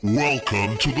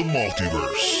Welcome to the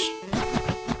multiverse.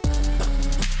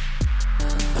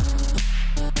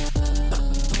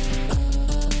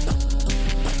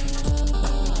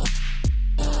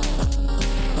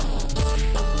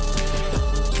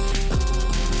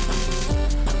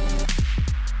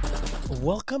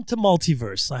 Welcome to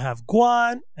Multiverse. I have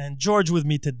Guan and George with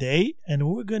me today, and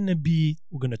we're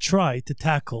gonna try to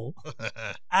tackle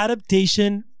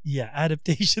adaptation. Yeah,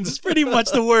 adaptations is pretty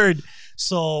much the word.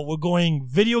 So we're going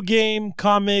video game,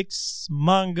 comics,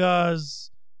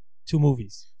 mangas, to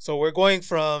movies. So we're going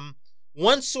from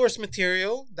one source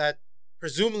material that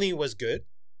presumably was good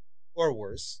or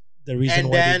worse, The reason and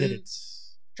why then they did it.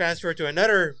 transfer to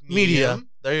another Media. medium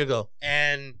There you go.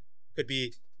 and could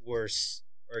be worse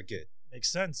or good,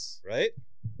 Makes sense. right?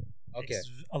 Okay. Makes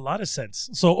a lot of sense.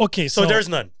 So So there's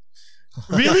none.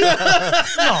 really no.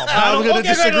 I'm going to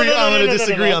disagree. I'm going to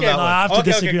disagree on okay. that No, one. I have to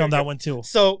Okay, disagree okay, on that okay. one too.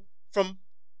 So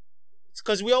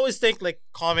because we always think like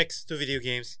comics to video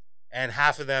games and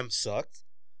half of them sucked,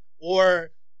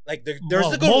 or like there's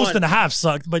Well, the good most one. and a half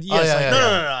sucked, but yes, yeah, I- yeah,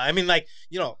 No. I mean, like,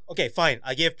 okay, fine.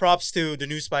 I gave props to the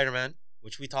new Spider-Man,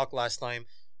 which we talked last time.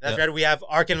 That's Yeah. right. We have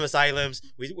Arkham Asylums,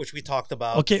 which we talked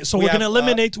about. Okay, so We we're gonna have,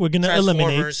 eliminate. We're gonna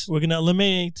Transformers.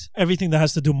 eliminate everything that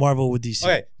has to do Marvel with DC.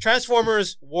 Okay,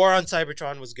 Transformers: War on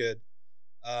Cybertron was good.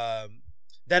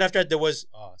 Then after that, there was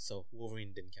so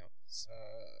Wolverine didn't count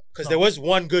because there was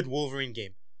one good Wolverine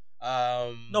game.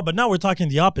 No, but now we're talking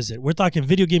the opposite. We're talking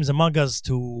video games and mangas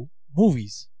to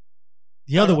movies.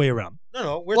 The other way around.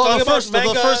 no, we're Well, talking the about first,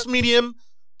 manga. the first medium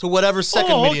to whatever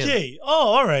second Oh, medium. okay. Oh,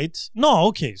 all right. No,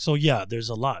 okay. So yeah, there's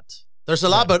a lot. There's a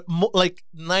lot, but like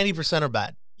 90% are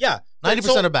bad. Yeah,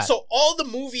 90% are bad. So all the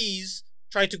movies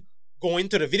trying to go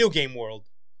into the video game world,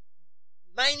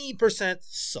 90%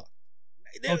 suck.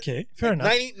 Okay, fair enough.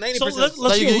 90%. So let's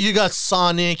Like go. you got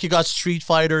Sonic, you got Street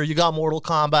Fighter, you got Mortal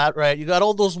Kombat, right? You got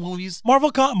all those movies.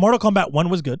 Mortal Kombat 1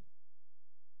 was good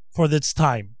for its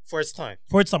time. for its time.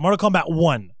 Mortal Kombat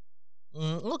 1.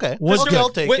 Okay. Was Okay, good. I'll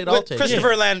take with, it. I'll with take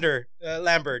Christopher it. Lambert.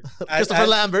 Christopher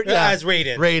Lambert, yeah. As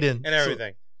Raiden. Raiden. And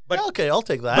everything. But Yeah, okay, I'll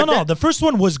take that. No, the first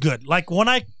one was good. Like when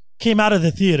I came out of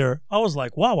the theater, I was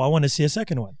like, wow, I want to see a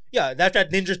second one. yeah, that's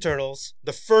that Ninja Turtles.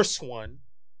 The first one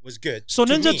was good. So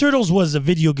to Ninja me. Turtles was a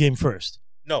video game first.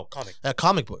 No, comic. A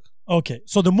comic book. Okay,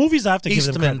 so the movies I have to give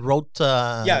them Eastman credit. wrote.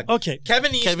 Yeah. Okay,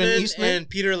 Kevin Eastman and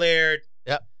Peter Laird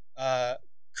Yep.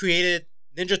 created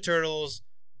Ninja Turtles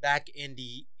back in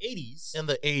the 80s. In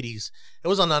the 80s. It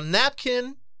was on a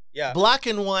napkin, Yeah. black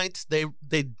and white. They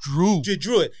drew. You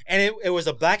drew it. And it was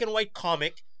a black and white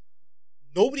comic.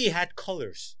 Nobody had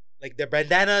colors. Like their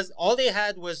bandanas, all they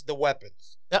had was the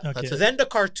weapons. Yeah, Okay. that's So it. then the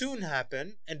cartoon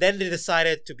happened, and then they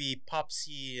decided to be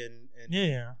popsy and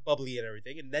yeah. bubbly and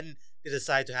everything, and then they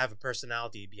decided to have a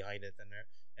personality behind it and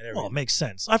everything. Well, it makes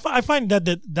sense. I find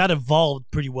that evolved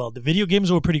pretty well. The video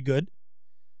games were pretty good.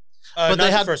 But they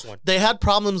not had the first one. They had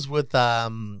problems with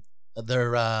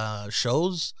their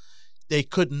shows. They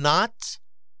could not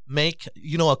make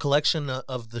a collection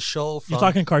of the show from You're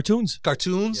talking cartoons?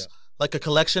 cartoons, Yeah. like a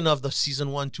collection of the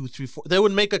season 1, 2, 3, 4. They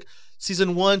would make a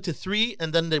season 1 to 3,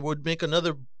 and then they would make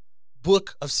another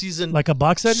book of season. Like a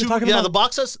box set you're talking yeah, about? the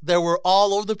box sets. They were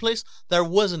all over the place. There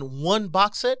wasn't one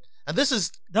box set, and this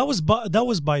is That was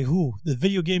by who? The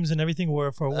video games and everything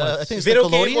were for what? I think it's Video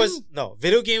Nickelodeon?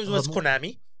 video games was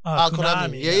Konami,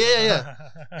 Konami. Yeah.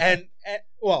 and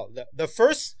the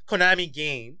first Konami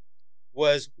game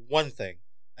was one thing,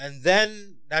 and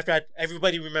then after that,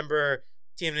 everybody remember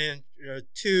TMN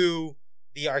 2,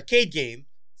 the arcade game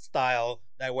style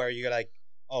that where you're like,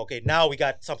 oh, okay, now we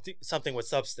got something with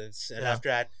substance, and Yeah. after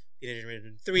that, Teenage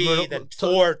Mutant 3, Turtle- then Tur-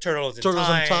 4, Turtles in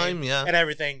Time, yeah. and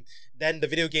everything. Then the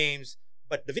video games,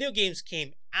 but the video games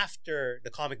came after the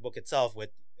comic book itself with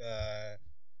the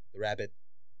rabbit.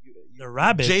 The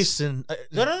rabbits. Jason.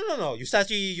 No.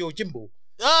 Yusashi Yojimbo.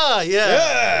 Ah,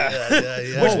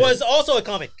 yeah. Which was also a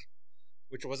comic.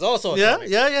 Comic.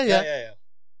 Yeah.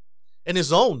 And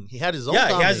his own. He had his own. Yeah,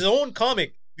 comic. he has his own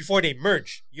comic before they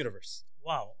merge universe.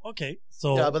 Wow. Okay.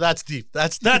 So Yeah, but that's deep.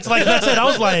 That's deep. that's it. I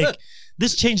was like,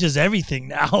 this changes everything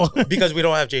now. Because we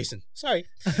don't have Jason. Sorry.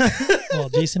 Well,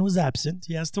 Jason was absent.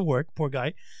 He has to work. Poor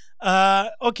guy.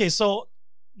 Okay, so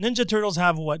Ninja Turtles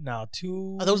have what now?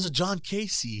 Two. That was a John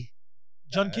Casey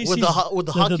John Casey with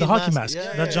the hockey mask. Yeah,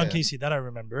 Yeah, that's John Casey. That I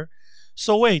remember.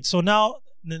 So wait. So now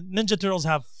Ninja Turtles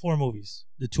have 4 movies: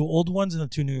 the 2 old ones and the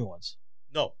 2 new ones.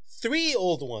 No, 3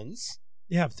 old ones.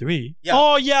 They have 3. Yeah.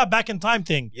 Oh yeah, back in time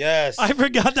thing. Yes. I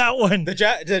forgot that one. the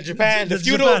Japan, the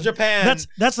feudal Japan.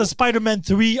 That's the Spider-Man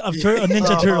 3 of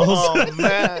Ninja Turtles. Oh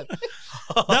man.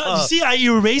 You see, I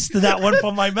erased that one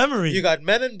from my memory. You got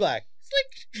Men in Black,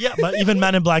 Yeah, but even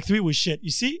Man in Black 3 was shit.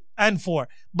 You see? And 4.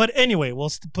 But anyway,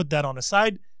 we'll put that on the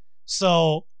side.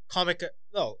 So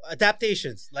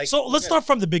adaptations. Like so let's start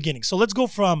from the beginning. So let's go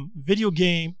from video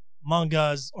game,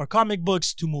 mangas, or comic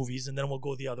books to movies, and then we'll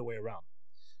go the other way around.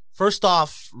 First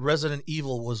off, Resident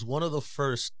Evil was one of the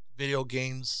first video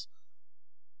games,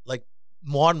 like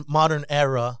modern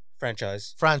era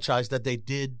franchise. that they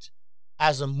did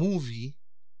as a movie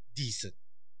Decent.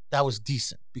 that was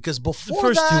decent. Because before The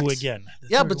first that, two again. The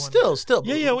yeah, third but one- still,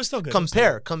 Yeah, it was still good. It was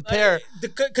still compare.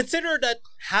 Consider that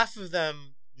half of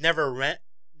them never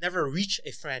reach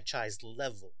a franchise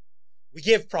level. We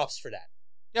give props for that.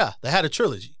 Yeah, they had a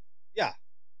trilogy, Yeah.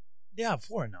 They have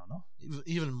 4 now, no?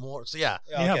 even more. So yeah,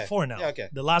 They have 4 now. Yeah, okay.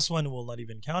 The last one will not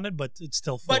even count it, but it's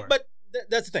still 4. But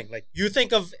that's the thing. Like you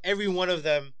think of every one of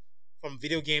them from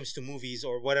video games to movies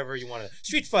or whatever you want to.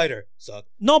 Street Fighter sucked.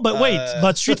 no, but wait,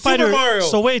 but Street Super Fighter. Mario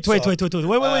So wait.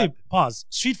 sucked. Pause.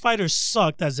 Street Fighter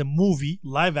sucked as a movie,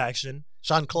 live action,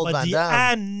 Jean-Claude but Van the Damme.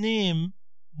 anime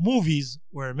movies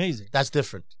were amazing. That's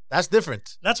different. That's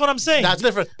what I'm saying. That's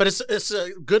different. But it's a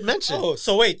good mention. Oh,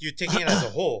 so wait, you're taking it as a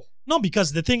whole. No,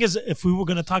 because the thing is, if we were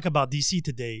going to talk about DC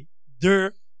today,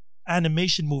 their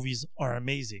animation movies are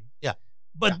amazing. Yeah.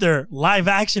 But their live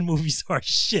action movies are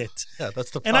shit. Yeah,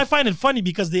 that's the. And I find it funny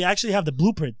because they actually have the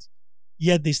blueprint,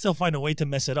 yet they still find a way to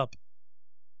mess it up.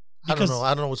 I don't because- know.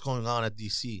 I don't know what's going on at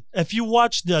DC. If you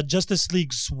watch the Justice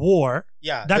League's War,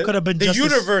 Yeah. That could have been the Justice-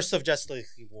 universe of Justice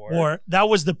League War. that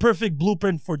was the perfect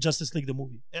blueprint for Justice League the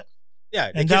movie. Yeah,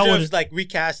 And they that could would- have like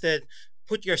recast it,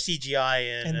 put your CGI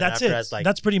in, And that's after it. that's like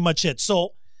That's pretty much it.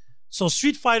 So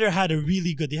Street Fighter had a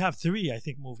really good. They have 3, I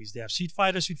think, movies. They have Street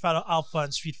Fighter Alpha,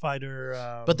 and Street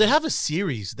Fighter. But they have a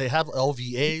series. They have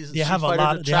LVAs. They have a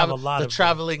lot- they have a lot The of them.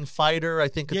 Traveling Fighter, I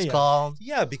think it's Yeah. called.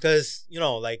 yeah, because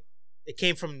like it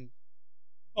came from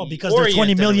because there are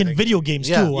 20 million everything. video games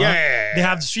Yeah. too. Yeah, They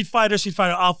have Street Fighter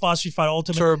Alpha, Street Fighter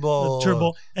Ultimate,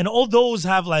 Turbo. and all those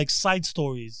have like side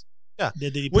stories. Yeah.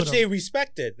 that they which put they on.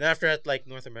 respected. And after that, like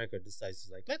North America decides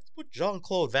like let's put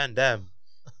Jean-Claude Van Damme,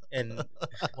 and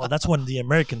Well, that's when the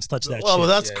Americans touch that Well, shit.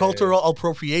 that's Yeah, cultural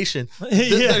appropriation.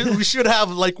 Yeah. We should have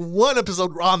like one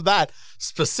episode on that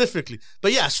specifically.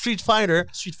 But yeah, Street Fighter.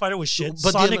 Street Fighter was shit.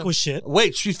 But Sonic was shit.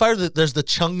 Wait, Street Fighter. There's the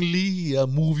Chung Li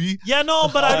movie. Yeah, no,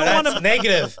 but I don't that's want to.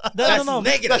 negative. That's no.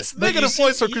 negative. That's But you negative see-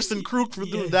 points for you- Kristen Krug for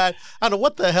yeah. doing that. I don't know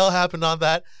what the hell happened on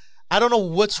that. I don't know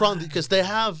what's wrong because they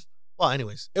have. Well,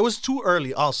 anyways, it was too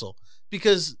early also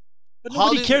because But nobody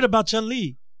Hollywood- cared about Chun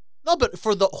Li. no, but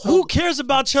for the Who whole cares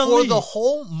about Chun for Li? the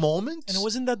whole moment. And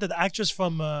wasn't that the actress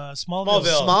from Smallville?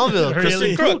 Smallville,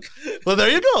 Really? Kristen Krug. Well, there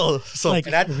you go. So Like,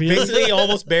 And that really? basically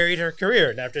almost buried her career.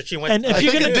 And after she went, And if I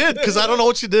you're think gonna- it did because I don't know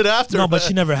what she did after. No, but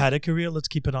she never had a career. Let's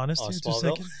keep it honest Oh, here. 2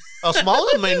 Smallville? seconds.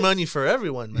 Smallville made money for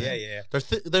everyone, man. yeah.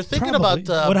 They're thinking Probably.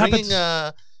 about What bringing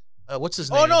happens- what's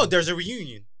his name? Oh no, there's a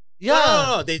reunion. yeah.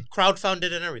 No, they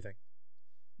crowdfunded and everything.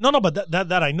 No, but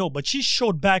that I know. But she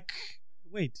showed back.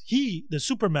 Wait, the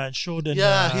Superman showed in.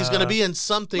 Yeah, he's gonna be in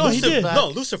something. No, he did. back. No,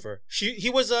 Lucifer. He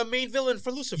was a main villain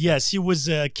for Lucifer. Yes, he was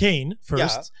Kane first,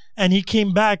 Yeah. and he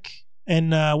came back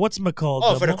and what's it called?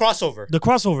 Oh, for the crossover. the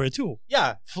crossover too.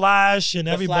 Yeah, Flash and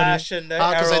the everybody. Flash and the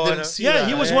Because I Arrow. didn't and- see Yeah, that.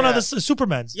 he was Yeah, one of yeah. the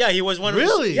Supermans. Yeah, he was one.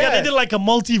 Really? Of Yeah, the, they did like a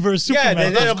multiverse Yeah, Superman. they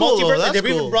did a That's cool, though. multiverse. That's They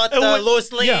even cool. brought It was-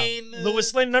 Lois Lane. Yeah,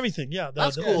 Lois Lane and everything. Yeah,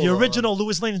 That's the, cool, the though. original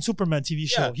Lois Lane and Superman TV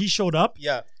show. Yeah. He showed up,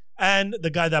 Yeah. and the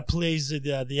guy that plays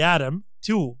the Atom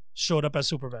too showed up as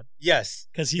Superman Yes.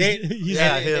 because he's, They, he's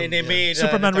Yeah, and, him, and they yeah. made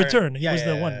Superman an Return. He was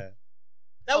the one. That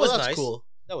Oh, was that's nice. cool.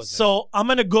 That was nice. So I'm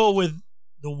gonna go with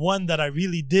the one that I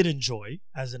really did enjoy.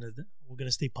 We're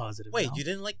gonna stay positive. Wait, now. you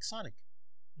didn't like Sonic?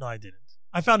 No, I didn't.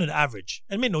 I found it average.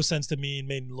 It made no sense to me. It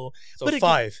made low. So But it-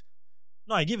 5.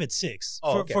 No, I give it 6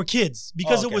 Oh, for, okay. for kids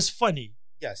because Oh, it okay. was funny.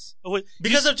 Yes. It was-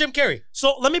 Because of Jim Carrey.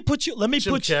 So let me put you. Let me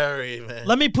Jim put you. Carrey, man.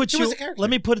 Let me put He you. was a character. Let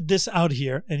me put this out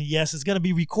here, and yes, it's gonna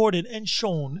be recorded and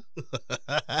shown.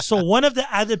 So one of the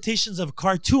adaptations of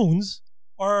cartoons,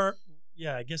 or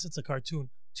yeah, I guess it's a cartoon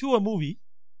to a movie.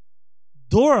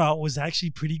 Dora was actually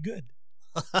pretty good.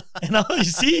 And you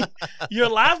see, you're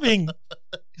laughing.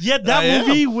 Yet that I am.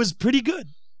 movie was pretty good.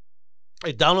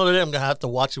 I downloaded it. I'm gonna have to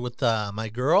watch it with my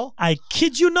girl. I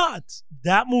kid you not.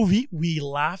 That movie, we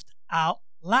laughed out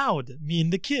loud. Me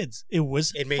and the kids. It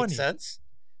was It made funny. sense.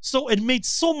 So it made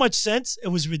so much sense. It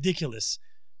was ridiculous.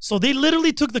 So they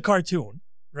literally took the cartoon,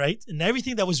 right, and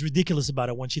everything that was ridiculous about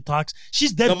it. When she talks,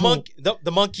 she's Deadpool.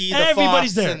 The monkey, the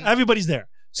Everybody's fox, there. and- Everybody's there.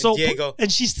 So Diego.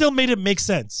 and she still made it make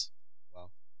sense.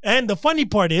 Wow. And the funny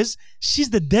part is, she's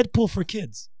the Deadpool for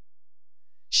kids.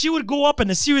 She would go up in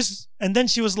a serious, and then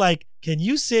she was like, "Can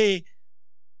you say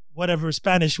whatever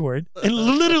Spanish word and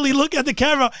literally look at the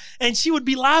camera and she would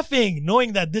be laughing,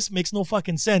 knowing that this makes no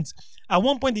fucking sense. At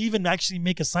one point, they even actually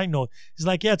make a side note. He's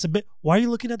like, yeah, it's a bit, why are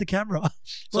you looking at the camera?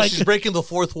 So like, she's breaking the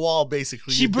fourth wall,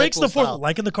 basically. she breaks the Deadpool fourth, style.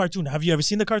 like in the cartoon. Have you ever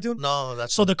seen the cartoon? No,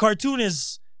 that's So the cartoon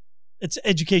it's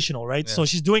educational, right? Yeah. So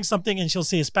she's doing something and she'll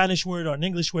say a Spanish word or an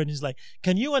English word and he's like,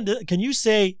 can you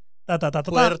say ta ta ta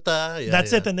ta ta? Puerta. Yeah,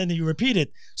 That's yeah. it, and then you repeat it.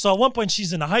 So at one point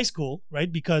she's in a high school,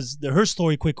 right? Because her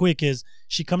story, quick, is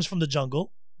she comes from the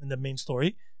jungle in the main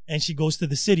story, and she goes to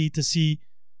the city to see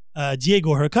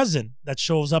Diego, her cousin, that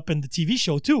shows up in the TV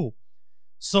show too.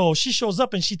 So she shows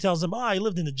up and she tells him, I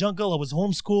lived in the jungle, I was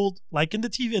homeschooled, like in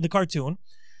the cartoon.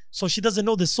 So she doesn't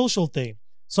know this social thing.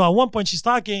 So at one point she's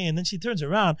talking, and then she turns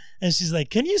around and she's like,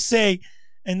 can you say?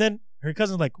 And then her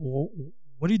cousin's like,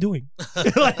 what are you doing?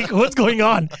 Like, what's going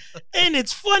on? And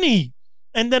it's funny.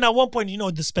 And then at one point,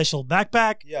 the special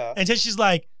backpack. Yeah. And then she's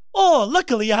like, oh,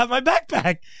 luckily I have my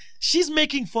backpack. She's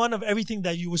making fun of everything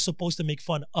that you were supposed to make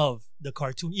fun of the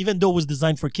cartoon. Even though it was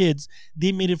designed for kids,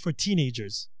 they made it for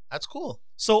teenagers. That's cool.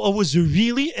 So it was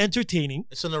really entertaining.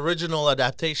 It's an original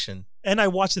adaptation. And I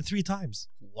watched it 3 times.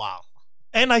 Wow.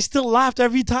 And I still laughed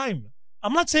every time.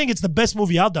 I'm not saying it's the best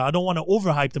movie out there. I don't want to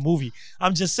overhype the movie.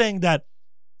 I'm just saying that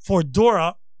for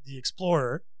Dora the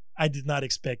Explorer, I did not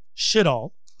expect shit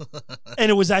all. And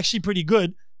it was actually pretty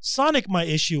good. Sonic, my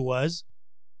issue was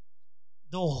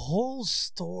the whole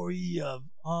story of,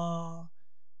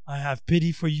 I have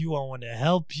pity for you. I want to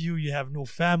help you. You have no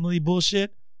family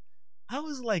bullshit. I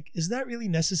was like, is that really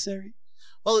necessary?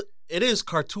 Well, it is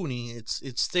cartoony.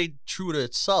 It stayed true to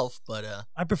itself, but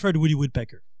I preferred Woody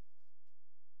Woodpecker.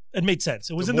 It made sense.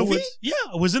 It was The in the movie? woods. Yeah,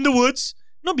 it was in the woods.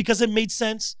 No, because it made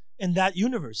sense in that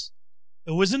universe.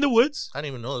 It was in the woods. I didn't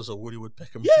even know there was a Woody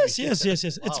Woodpecker movie. Yes.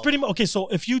 It's Wow. pretty much okay. So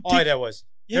if you Oh, take, that was.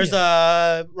 Yeah,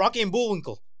 There's Rocky and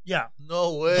Bullwinkle. yeah,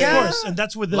 No way. of Yeah. course, and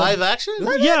that's with the Live action?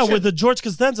 with the George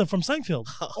Costanza from Seinfeld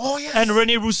Oh yes. and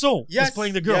Rene Rousseau yes. is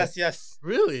playing the girl. Yes.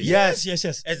 Really? Yes.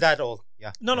 Is that old?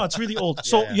 Yeah. No, it's really old.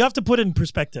 So Yeah. you have to put it in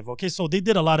perspective. Okay, so they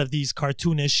did a lot of these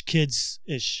cartoonish,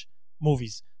 kids-ish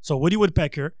movies. So Woody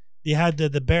Woodpecker, they had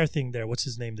the bear thing there. What's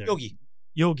his name there?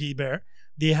 Yogi Bear.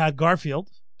 They had Garfield.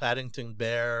 Paddington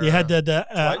Bear. They had the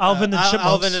Alvin and Chipmunks.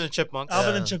 Alvin and the Chipmunks.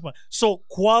 Alvin Yeah. and Chipmunks. So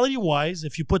quality-wise,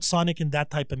 if you put Sonic in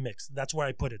that type of mix, that's where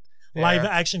I put it. Fair. Live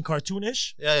action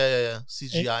cartoonish. Yeah.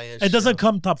 CGI-ish. It doesn't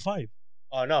come top 5.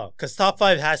 Oh no, because top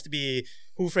 5 has to be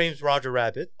Who Frames Roger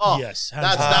Rabbit, Oh, Yes, hands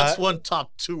That's down. that's one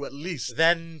top 2 at least.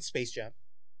 then Space Jam.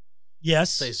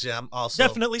 Yes, Space Jam also.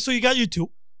 definitely. So you got you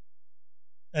 2.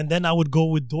 And then I would go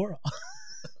with Dora.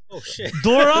 Oh shit.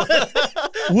 Dora,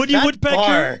 Woody That Woodpecker,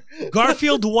 bar.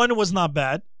 Garfield 1 was not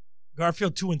bad.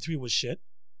 Garfield 2 and 3 was shit.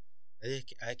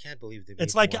 I can't believe they.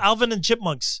 It's made like one. Alvin and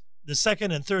Chipmunks. The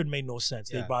second and third made no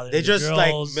sense. Yeah. They bothered They the just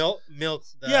girls. like milk.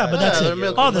 Yeah, but that's they're it.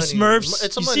 milking Oh, the money. Smurfs.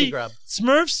 It's a You money see, grab.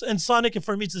 Smurfs and Sonic, and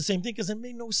for me, it's the same thing because it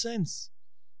made no sense.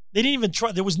 They didn't even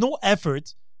try. There was no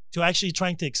effort to actually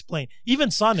trying to explain.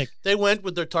 Even Sonic, They went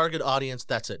with their target audience.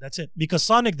 That's it. that's it. Because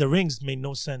Sonic the Rings made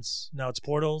no sense. Now it's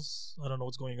portals. I don't know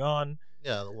what's going on.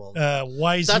 Yeah, well,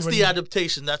 Why is he that's the running-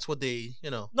 adaptation. That's what they,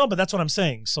 No, but that's what I'm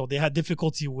saying. So they had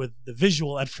difficulty with the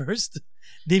visual at first.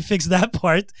 They fixed that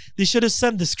part. They should have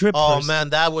sent the script Oh first. man,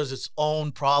 that was its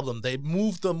own problem. They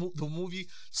moved the movie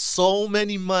so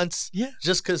many months Yeah,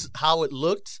 just because how it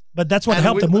looked. but that's what And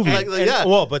helped we- the movie. like, yeah.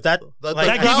 Well, but that The, like,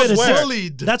 that the gave crowd it a six.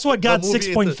 bullied That's what the got movie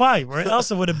 6.5, or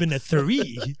else it would have been a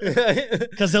 3. Because it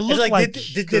it's looked like, like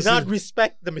they did not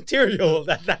respect the material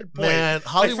at that point. Man,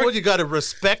 Hollywood, you got to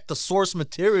respect the source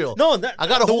material. No, I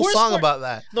got a the whole worst song part- about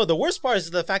that. No, the worst part is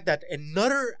the fact that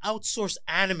another outsourced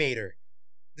animator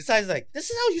decides like, this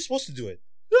is how you're supposed to do it.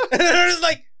 And they're just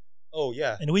like, oh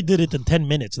yeah. and we did it in 10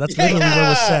 minutes. That's literally what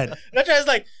was said. That guy's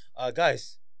like,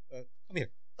 guys, come here.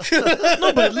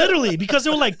 No, but literally, because they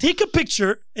were like, take a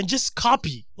picture and just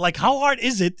copy. Like, how hard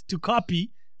is it to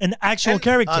copy an actual And-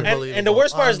 character? And the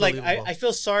worst part is like, Unbelievable. I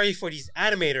feel sorry for these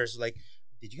animators. Like,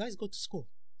 did you guys go to school?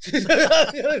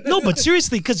 No, but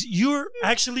seriously, because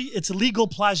it's legal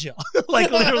plagiat.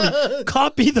 Like, literally,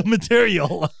 copy the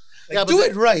material. Like, do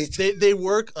it right. They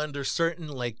work under certain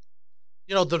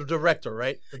the director,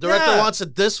 right? The director Yeah. wants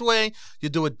it this way. You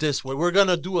do it this way. We're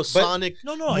gonna do a Sonic.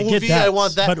 No, I movie, get that. I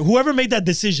want that. But whoever made that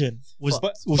decision But- should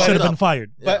but- have been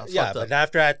fired. But Yeah, yeah, fucked up. but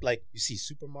after that, like, you see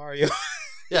Super Mario.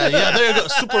 Yeah, there you go.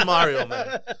 Super Mario,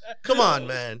 man. Come on,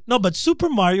 man. No, but Super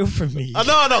Mario for me. No,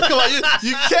 come on.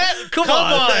 You can't. Come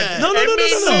on, man. No, no, It no,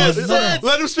 makes no, no, sense. no, no.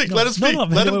 Let him speak. No, Let him no, speak. no,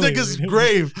 Let him wait, dig wait, his wait.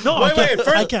 grave. No, I Wait, can't-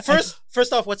 I can't-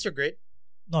 first off, what's your grade?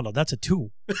 No, that's a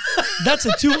 2. That's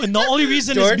a 2, and the only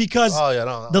reason is George? because Oh yeah, no.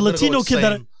 the I'm gonna go Latino with kid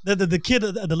that same. The kid,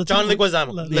 the Latino, John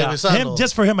Leguizamo. Yeah, Leguizamo. him.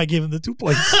 Just for him, I gave him the 2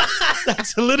 points.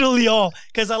 That's literally all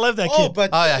because I love that Oh, kid. but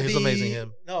Oh, yeah, he's amazing,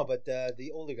 him. No, but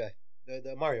the older guy,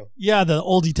 the Mario. Yeah, the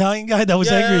old Italian guy that was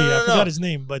Yeah, angry. no, I no, forgot no. his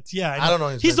name, but yeah, I don't know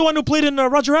his He's name. the one who played in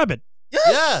Roger Rabbit.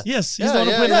 Yeah. Yes, he's Yeah, the one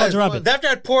who yeah, played yeah. in Roger Rabbit. After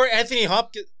that poor Anthony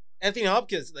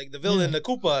Hopkins, like the villain, Yeah. the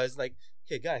Koopa, is like,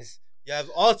 okay, guys, you have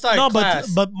outside No, class.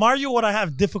 but Mario, what I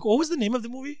have difficult. What was the name of the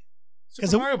movie?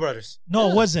 Super Mario Brothers. No,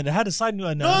 Yeah. it wasn't. It had a side.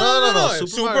 No. No, Super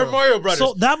Super Mario Brothers.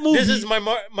 So that movie. this is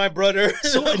my brother.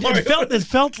 So Mario it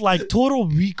felt like Total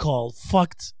Recall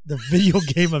fucked the video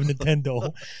game of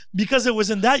Nintendo because it was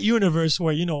in that universe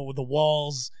where the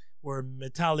walls were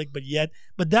metallic,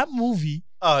 but that movie,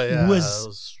 Oh yeah.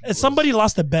 Was- somebody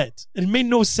lost a bet. It made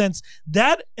no sense.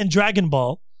 That and Dragon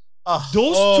Ball, Oh,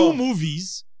 those Oh. 2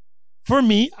 movies, for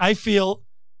me, I feel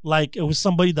like it was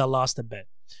somebody that lost a bet.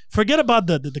 Forget about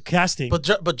the casting.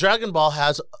 but Dragon Ball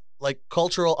has like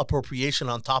cultural appropriation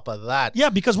on top of that. yeah,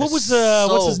 because what It's was so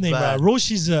what's his name? bad.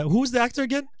 Roshi's. Who was the actor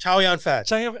again? Chow Yun Fat.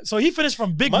 So he finished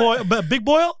from Big My-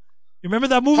 Boil. You remember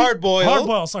that movie? Hard Boil. Hard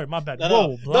Boil. Sorry, my bad. No, Whoa,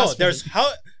 no, blasphemy. there's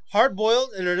Hard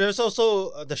Boiled, and there's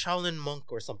also the Shaolin Monk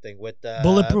or something with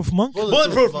Bulletproof Monk.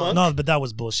 Bulletproof Monk. No, but that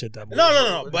was bullshit. That movie.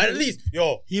 No. But at least,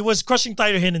 He was crushing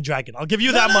Titan and Dragon. I'll give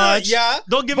you No, that no, no, much. yeah,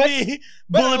 Don't give but- me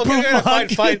but- Bulletproof okay,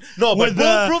 Monk. fine. No, but with,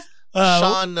 Bulletproof.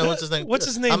 Sean, what's his name? What's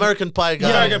his name? American Pie guy.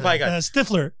 Yeah, American Pie guy.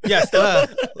 Stifler. Yes,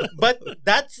 but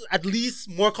that's at least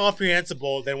more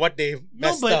comprehensible than what they No,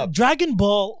 messed but up. Dragon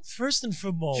Ball, first and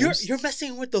foremost. You're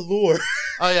messing with the lore.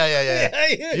 Oh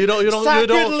yeah. You don't.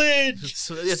 Sacrilege.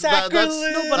 It's Sacrilege. that's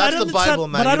No, but I that's don't the Bible,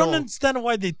 understand, man. But I You don't understand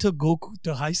why they took Goku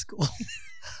to high school.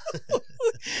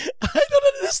 I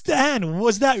don't understand.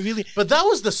 Was that really? But that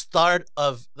was the start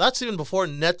of. That's even before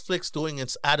Netflix doing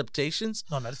its adaptations.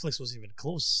 No, Netflix wasn't even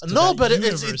close. To No, that but it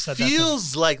universe at that time.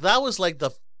 feels like that was like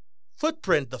the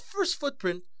first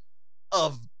footprint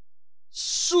of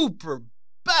super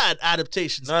bad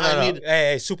adaptations. No. I mean,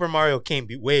 Hey, Super Mario came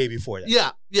way before that.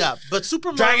 yeah. But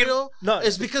Super Dragon- Mario no.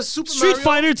 is because Super Street Mario.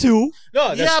 Fighter 2. No,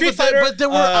 the Yeah, Street but they- Fighter, but they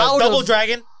were out Double of-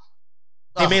 Dragon.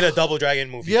 They Ugh. made a Double Dragon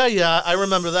movie. Yeah, I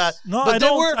remember that. No, but I they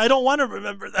don't. were, I don't want to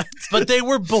remember that. but they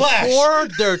were Flash. before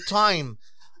their time.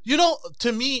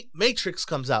 To me, Matrix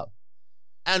comes out,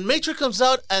 and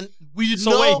we So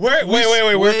know. wait,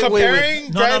 Wait. We're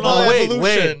comparing No, Dragon no, Ball no,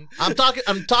 Evolution. I'm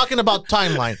talking about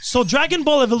timeline. So Dragon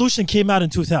Ball Evolution came out in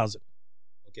 2000.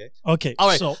 Okay. Okay. All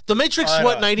right, So the Matrix, All right,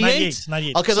 what, 98?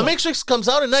 98? Okay, So- the Matrix comes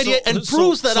out in 98 and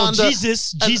proves that on the.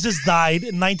 Jesus died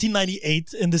in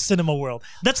 1998 in the cinema world.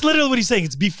 That's literally what he's saying.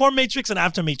 It's before Matrix and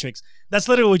after Matrix. That's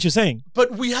literally what you're saying.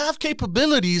 But we have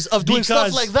capabilities of doing stuff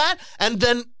Because like that, and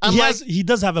then I'm He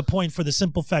does have a point for the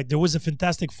simple fact there was a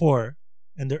Fantastic Four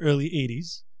in the early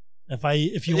 80s.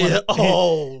 If you want,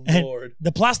 oh and Lord.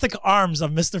 the plastic arms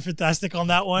of Mr. Fantastic on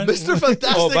that one. Mr.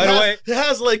 Fantastic Oh, by the way-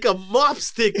 has like a mop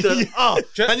stick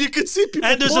and you can see people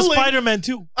And there's a pulling. Spider-Man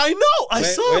too. I know, I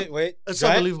saw it. Wait. It's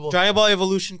unbelievable. Dragon Ball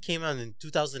Evolution came out in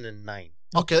 2009.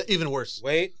 Okay, even worse.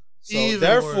 Wait. So Even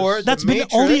therefore, worse. the That's been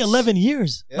Matrix, only 11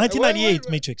 years. Yeah, 1998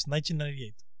 wait. Matrix.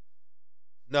 1998.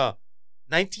 No,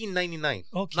 1999.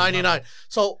 Okay. 99.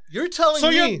 So you're telling So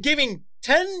me you're giving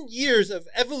 10 years of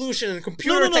evolution in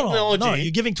computer No, technology,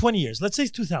 you're giving 20 years. Let's say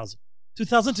it's 2000.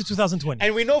 2000 to 2020.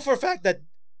 and we know for a fact that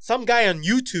some guy on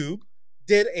YouTube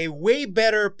did a way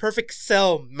better Perfect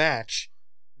Cell match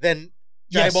than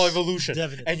Dragon Yes, Ball Evolution,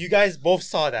 definitely. and you guys both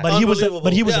saw that. But he was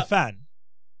Unbelievable. a fan.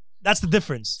 That's the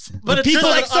difference. But the it's people,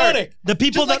 just like Sonic. the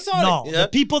people Just that like Sonic. Yeah. the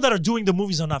people that are doing the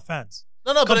movies are not fans.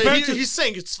 No, but compared to- he's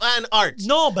saying it's fan art.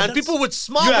 No, but and that's- people with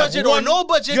small You have budget or one- no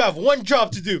budget. You have one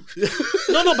job to do.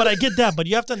 No, but I get that. But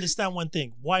you have to understand one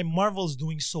thing: why Marvel's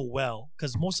doing so well?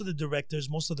 Because most of the directors,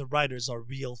 most of the writers are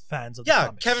real fans of the Yeah,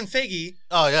 comics. Kevin Feige.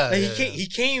 Oh yeah, Like, yeah, he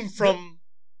came from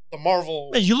the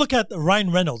Marvel. Hey, you look at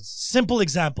Ryan Reynolds. Simple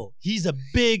example: he's a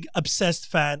big, obsessed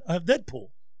fan of Deadpool.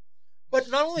 But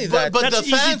not only But, that, but That's the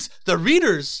easy. fans, the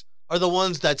readers, are the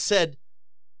ones that said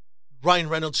Ryan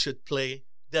Reynolds should play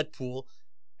Deadpool,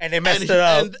 and they messed and it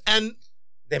up. And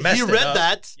They messed he it read up.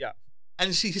 that, Yeah.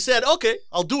 and he said, "Okay,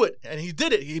 I'll do it," and he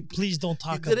did it. He Please don't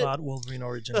talk did it. about Wolverine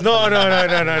Origin. No.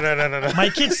 My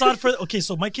kids saw it for. Okay,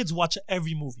 so my kids watch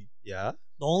every movie. Yeah.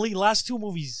 The only last 2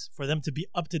 movies for them to be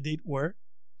up to date were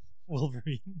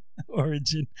Wolverine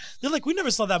Origin. They're like, we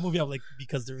never saw that movie. I'm like,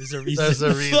 because there is a reason. There's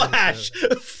a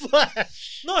reason.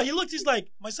 Flash. No, he's like,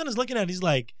 my son is looking at it. He's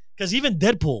like, because even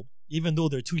Deadpool, even though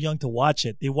they're too young to watch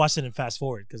it, they watched it in fast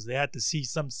forward because they had to see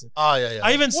some. Oh yeah.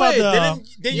 I even saw Wait, the. didn't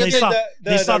you they get saw, the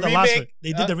they saw the last one. remake?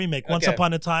 They did the remake. Once okay.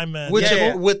 Upon a Time. And Which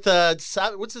Yeah. with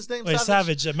what's his name? Wait,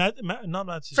 Savage.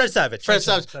 Not Fred Savage. Fred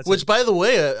Savage, That's which it. by the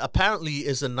way, apparently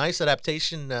is a nice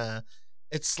adaptation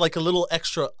It's like a little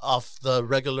extra off the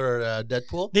regular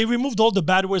Deadpool. They removed all the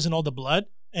bad words and all the blood,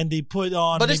 and they put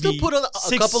on. But they still maybe put on a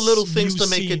 6 couple little things new to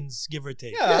make it- scenes, give or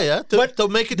take. Yeah. To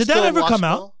make it Did that still ever come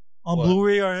out? watchable. On What?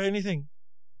 Blu-ray or anything.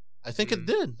 I think it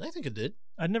did. I think it did.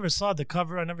 I never saw the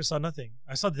cover. I never saw nothing.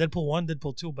 I saw the Deadpool 1,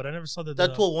 Deadpool 2, but I never saw the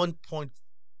Deadpool 1 point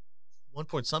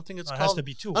something it's No, it called. has to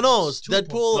be 2. Oh no, it's 2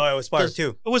 Deadpool. No, it was part Does-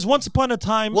 2. It was Once Upon a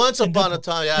Time. Once in upon a Deadpool.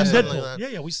 time, yeah, In something Deadpool. like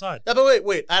that. Yeah, we saw it. Yeah, but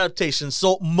wait, adaptation.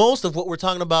 So most of what we're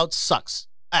talking about sucks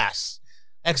ass,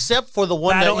 except for the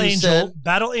one Battle that you Angel. said.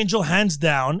 Battle Angel, hands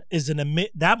down, is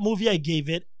that movie. I gave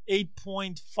it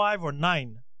 8.5 or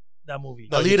 9. That movie.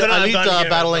 No, you Alita, couldn't have done it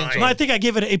Battle at Angel. No, I think I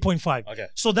gave it an 8.5. Okay.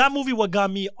 So that movie, what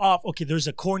got me off? Okay, there's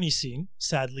a corny scene,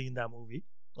 sadly, in that movie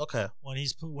Okay, when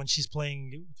she's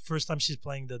playing first time she's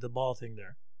playing the ball thing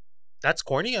there. That's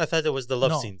corny? I thought it was the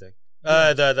love No. scene thing.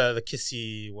 Yeah. The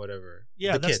kissy whatever.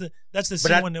 Yeah, the that's kid. the But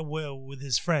scene that- when with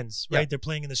his friends, Yeah. right? They're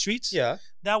playing in the streets. Yeah.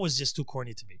 That was just too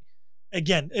corny to me.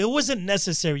 Again, it wasn't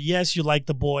necessary. Yes, you like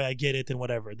the boy, I get it, and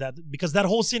whatever. That because that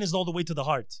whole scene is all the way to the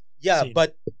heart. Yeah, scene.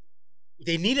 but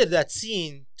they needed that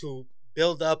scene to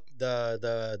build up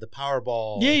the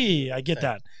Powerball. Yeah, I get thing.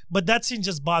 that. But that scene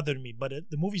just bothered me. But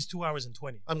the movie's 2 hours and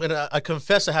 20. I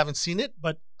confess I haven't seen it.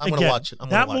 But I'm gonna again, watch it.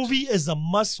 that movie is a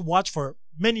must watch for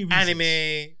many reasons.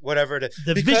 Anime, whatever.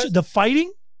 The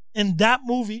fighting in that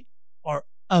movie are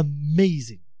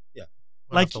amazing. I have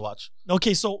like- to watch. No,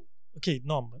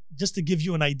 just to give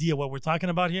you an idea what we're talking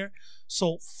about here.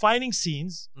 So fighting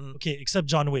scenes, Mhm. okay, except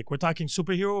John Wick, we're talking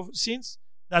superhero scenes.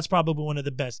 That's probably one of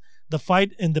the best. The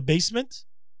fight in the basement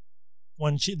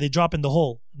when they drop in the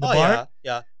hole in the Oh bar.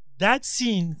 yeah. That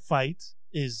scene fight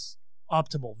is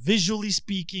optimal, visually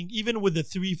speaking. Even with the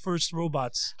 3 first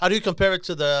robots, How do you compare it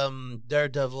to the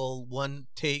Daredevil one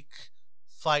take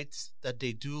fight that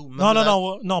they do? Remember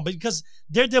that? no, because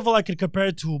Daredevil I could compare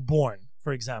it to Bourne,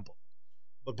 for example.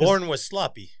 But Bourne was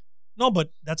sloppy. No,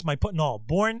 but that's my point. No,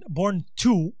 Bourne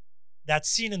 2, that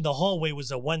scene in the hallway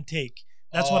was a one take.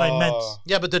 That's what I meant.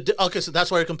 Yeah, but so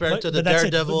that's why you're comparing But- to the but that's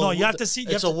it. Daredevil. No, you have to see- you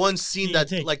It's have a to one scene Yeah, that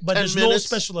take. like but 10 there's minutes. no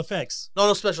special effects.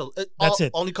 No special. That's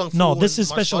it. Only kung fu. No, this and is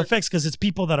special martial art. effects because it's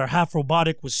people that are half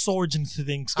robotic with swords and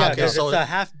things. Yeah, Okay, because so it's a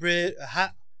half brit.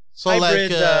 So hybrid,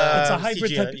 like it's a uh,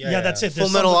 hybrid CGI, type. yeah, Yeah, that's it. Full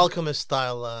There's Metal somebody- Alchemist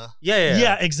style.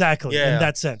 Yeah, exactly. Yeah. In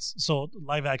that sense. So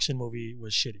live action movie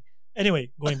was shitty.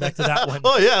 Anyway, going back to that one.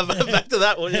 Oh yeah, back to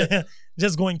that one. Yeah.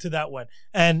 Just going to that one.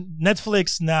 And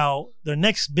Netflix now, their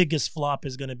next biggest flop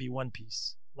is going to be One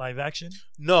Piece. Live action?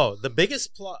 No, the biggest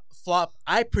flop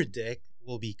I predict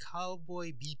will be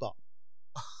Cowboy Bebop.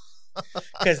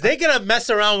 Because they're going to mess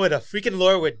around with a freaking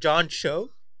lore with John Cho.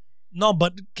 No,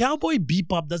 but Cowboy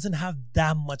Bebop doesn't have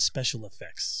that much special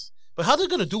effects. But how they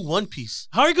gonna do One Piece?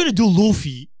 How are you going to do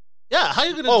Luffy? Yeah, how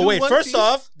you gonna? Oh, do wait. One First Piece?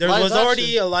 off, there Live was already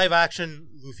action. a live action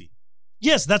Luffy.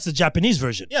 Yes, that's the Japanese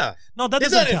version. Yeah. No, that They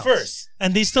doesn't did it count. first.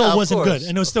 And they still Yeah, of wasn't course. good.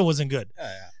 And it still wasn't good.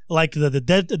 Yeah. Like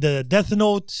the Death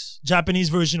Note Japanese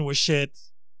version was shit.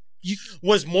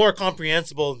 Was more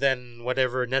comprehensible than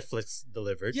whatever Netflix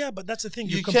delivered. Yeah, but that's the thing.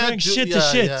 You You're comparing can't do- shit to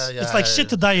yeah, shit. yeah, It's like yeah, shit yeah.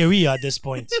 to diarrhea at this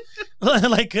point.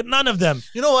 Like none of them.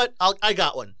 You know what? I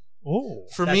got one. Oh.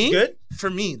 For That's me, good? For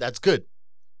me, that's good.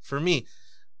 For me,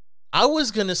 I was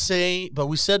gonna say, but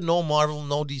we said no Marvel,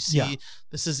 no DC. Yeah.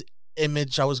 This is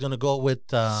Image. I was gonna go with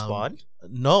Spawn?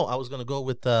 No, I was gonna go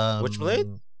with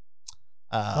Witchblade?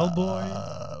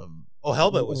 Hellboy? Oh,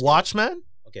 Hellboy was good. Watchmen.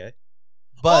 Okay.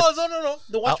 But oh, no.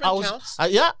 The Watchmen I was, counts.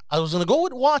 I was gonna go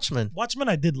with Watchmen. Watchmen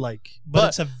I did like, but But-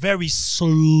 it's a very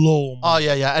slow movie. Oh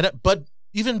yeah, and but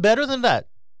even better than that.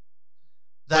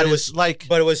 That But it is was- like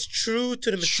But it was true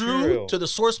to the material. true to the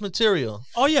source material.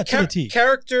 Oh yeah, to the T.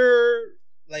 Character,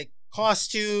 like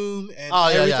costume and Oh,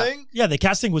 yeah, yeah. everything. Yeah, the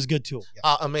casting was good too.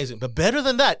 Amazing. But better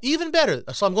than that, even better.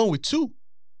 So I'm going with 2.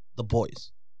 The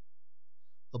Boys.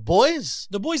 The Boys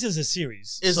The Boys is a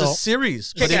series. is so a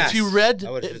series. But Kick-Ass. if you read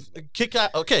I would've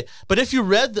Kick-Ass, okay. But if you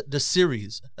read the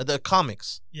series, the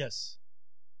comics yes.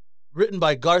 written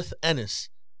by Garth Ennis,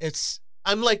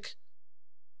 I'm like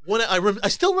when I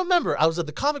still remember I was at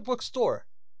the comic book store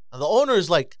and the owner is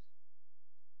like,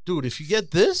 dude, if you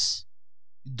get this,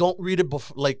 don't read it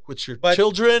before, like with your But-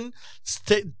 children.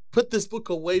 Put this book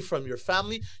away from your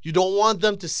family. You don't want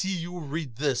them to see you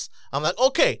read this. I'm like,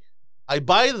 okay. I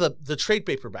buy the trade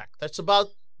paperback. That's about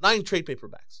 9 trade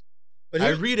paperbacks. But I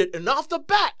here- read it, and off the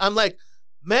bat, I'm like,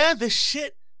 man, this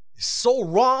shit is so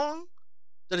wrong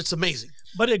that it's amazing.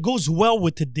 But it goes well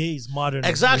with today's modern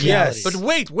Exactly. reality. Yes. But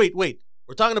wait.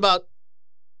 We're talking about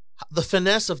the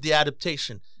finesse of the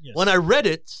adaptation. Yes. When I read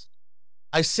it,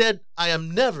 I said, I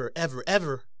am never, ever,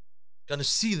 ever going to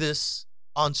see this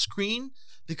on screen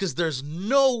because there's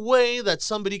no way that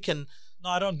somebody can No,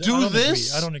 I don't. do I don't this.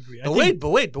 Agree. I don't agree.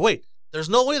 But wait. There's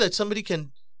no way that somebody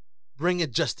can bring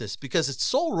it justice because it's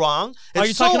so wrong. Are It's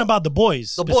you talking so- about the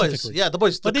boys? the boys? specifically? Yeah, the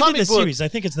boys. But the they did comic the book, series. I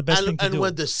think it's the best thing to and do.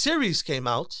 when the series came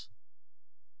out,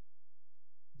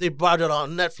 they brought it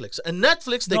on Netflix. And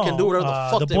Netflix, they can do whatever the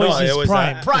fuck the they boys want. No, is it was,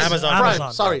 Prime. Prime, Amazon.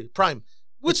 Prime. Sorry, Prime.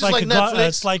 Which It's is like a Netflix.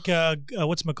 it's like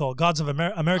what's it called? Gods of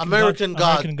American American God.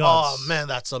 American Gods. Oh man,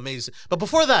 that's amazing. But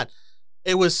before that,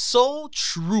 it was so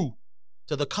true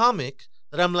to the comic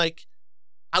that I'm like,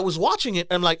 I was watching it.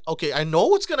 And I'm like, okay, I know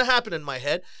what's gonna happen in my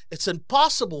head. It's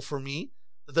impossible for me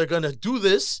that they're gonna do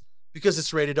this because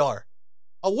it's rated R.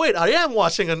 Oh wait, I am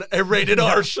watching a rated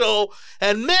R show,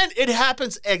 and man, it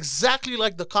happens exactly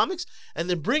like the comics. And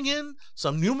they bring in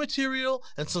some new material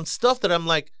and some stuff that I'm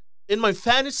like, in my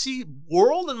fantasy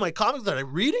world, in my comics that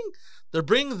I'm reading, they're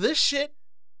bringing this shit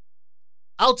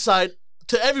outside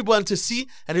to everyone to see,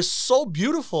 and it's so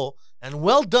beautiful and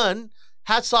well done.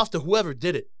 Hats off to whoever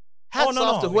did it. Hats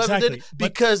off to whoever did it, But-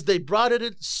 because they brought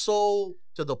it so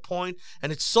to the point,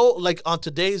 and it's so like on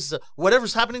today's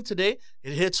whatever's happening today,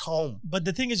 it hits home. But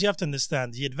the thing is, you have to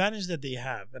understand the advantage that they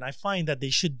have, and I find that they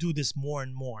should do this more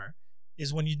and more,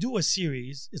 is when you do a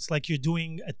series, it's like you're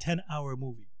doing a 10-hour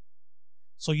movie.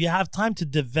 So you have time to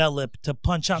develop, to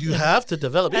punch out. You have to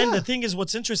develop. And yeah. the thing is,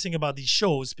 what's interesting about these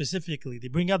shows specifically, they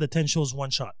bring out the 10 shows one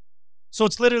shot. So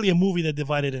it's literally a movie that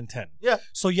divided in 10. Yeah.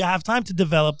 So you have time to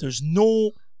develop. There's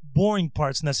no boring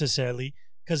parts necessarily,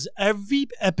 because every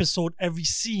episode, every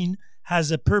scene has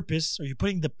a purpose, or you're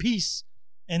putting the piece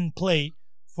in play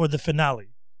for the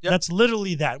finale. Yep. That's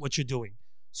literally what you're doing.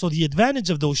 So the advantage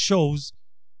of those shows,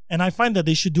 and I find that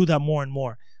they should do that more and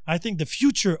more. I think the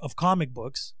future of comic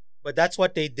books, But that's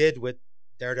what they did with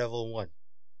Daredevil 1.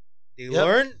 They Yep.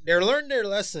 learned their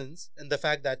lessons in the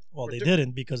fact that well, they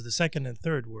didn't, because the second and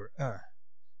third were.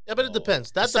 Yeah, but it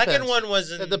depends. That the second depends. one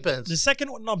wasn't. It depends. The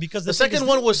second one, no, because The thing second is-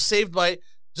 one was saved by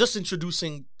just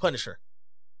introducing Punisher.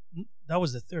 that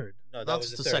was the third. No, that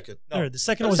That's was the third. second. No. Third. The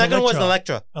second The was second Elektra. was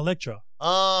Elektra. Elektra.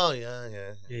 Oh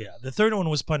yeah. Yeah. The third one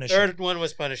was Punisher. Third one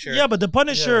was Punisher. Yeah, but the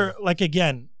Punisher, like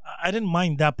again, I didn't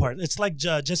mind that part. It's like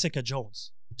Jessica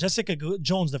Jones.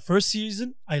 Jones, the first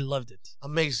season, I loved it.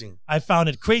 Amazing. I found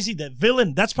it crazy. That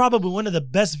villain, that's probably one of the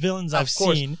best villains I've Of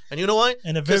course. seen And you know what?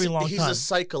 in a very 'Cause long he's time. a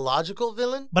psychological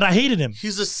villain. But I hated him.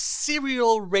 He's a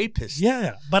serial rapist.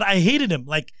 Yeah, but I hated him.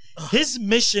 Like, his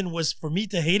mission was for me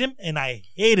to hate him, and I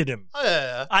hated him. Oh,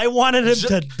 yeah. I wanted him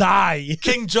to die.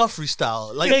 King Joffrey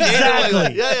style. Like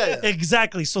Exactly. Yeah.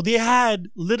 Exactly. So they had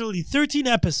literally 13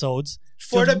 episodes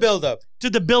for the build-up.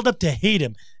 to the build up to hate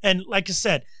him. And like I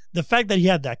said, the fact that he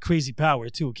had that crazy power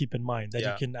too, keep in mind that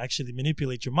Yeah. you can actually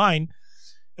manipulate your mind.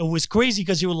 It was crazy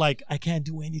because you were like, I can't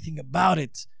do anything about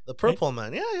it. The purple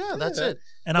man. Yeah, that's Yeah. it.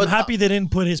 And I'm But, happy they didn't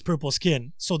put his purple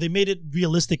skin. So they made it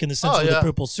realistic in the sense Oh, with the yeah.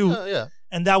 purple suit. Yeah.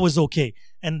 And that was okay.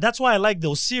 And that's why I like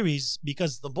those series,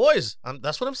 because The boys.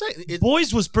 That's what I'm saying.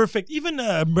 Boys was perfect. Even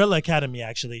Umbrella Academy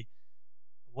actually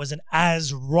wasn't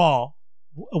as raw.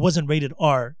 It wasn't rated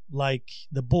R like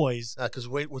The Boys. Because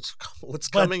wait, what's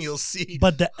But- coming? You'll see.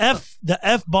 But the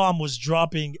F bomb was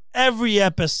dropping every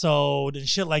episode and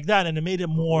shit like that, and it made it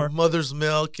more Mother's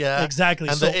Milk. Yeah. exactly.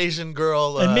 And So the Asian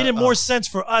girl. it made it more sense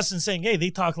for us and saying, hey,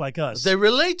 they talk like us. They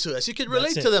relate to us. You can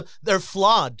relate That's to it. them. They're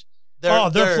flawed. They're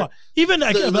flawed. Even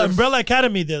they're- Umbrella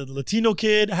Academy, the Latino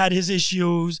kid had his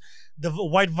issues. The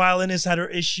white violinist had her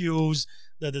issues.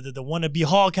 The wannabe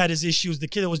Hulk had his issues. The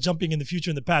kid that was jumping in the future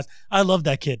and the past. I love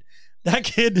that kid. That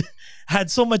kid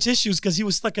had so much issues because he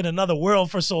was stuck in another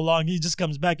world for so long. He just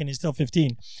comes back and he's still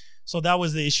 15. So that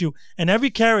was the issue. And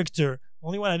every character,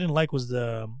 only one I didn't like was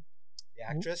The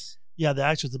actress, the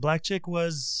actress. The black chick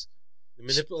was, the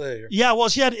manipulator. yeah, well,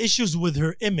 she had issues with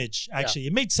her image, actually.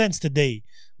 It made sense today.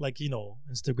 Like,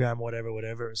 Instagram,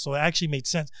 whatever. So it actually made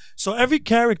sense. So every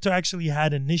character actually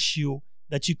had an issue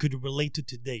that you could relate to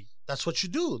today. That's what you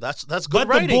do. That's good But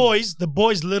writing. the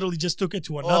boys literally just took it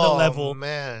to another level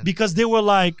man. because they were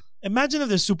like, imagine if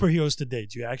they're superheroes today.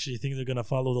 Do you actually think they're going to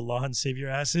follow the law and save your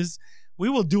asses? We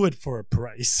will do it for a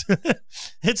price.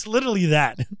 It's literally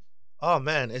that. Oh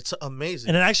man, it's amazing.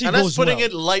 And it actually and goes that's putting well.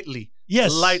 it lightly.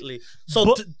 Yes. Lightly. So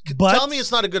But- but- tell me it's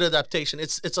not a good adaptation.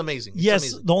 It's amazing. It's Yes,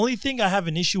 amazing. the only thing I have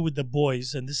an issue with the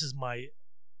boys, and this is my,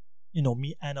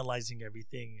 me analyzing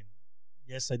everything. And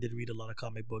yes, I did read a lot of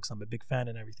comic books. I'm a big fan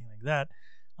and everything like that.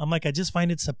 I'm like, I just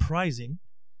find it surprising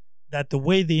that the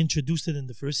way they introduced it in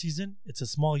the first season, it's a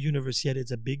small universe, yet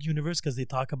it's a big universe because they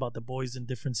talk about the boys in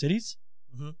different cities.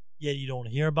 Mhm. Yet you don't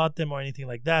hear about them or anything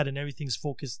like that, and everything's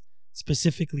focused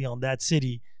specifically on that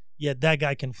city. Yet that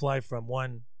guy can fly from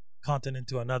one continent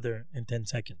to another in 10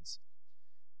 seconds.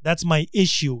 That's my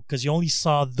issue because you only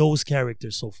saw those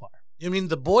characters so far. You mean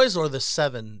the boys or the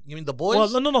 7? You mean the boys?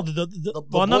 Well, no.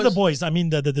 Well, not the boys? boys. I mean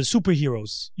the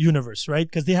superheroes universe, right?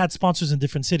 Because they had sponsors in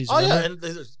different cities. Oh yeah, remember?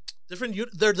 and different.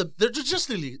 They're the Justice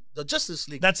League. The Justice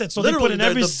League. That's it. So Literally, they put in they're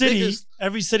every the city. biggest-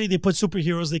 Every city they put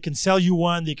superheroes. They can sell you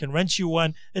one. They can rent you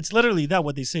one. It's literally that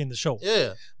what they say in the show.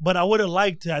 Yeah. But I would have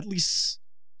liked to at least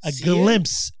a See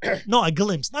glimpse. No, a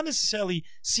glimpse. Not necessarily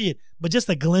see it, but just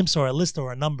a glimpse or a list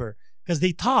or a number. Because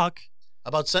they talk.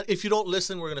 If you don't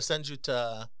listen, we're gonna send you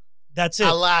to That's it.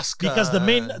 Alaska. Because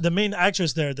the main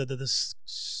actress there, the the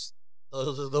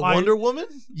Fire- Wonder Woman.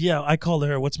 yeah, I call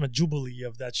her what's my Jubilee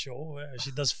of that show.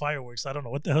 She does fireworks. I don't know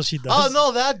what the hell she does. Oh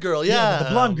no, that girl. Yeah, the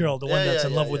blonde girl, the one Yeah, that's yeah,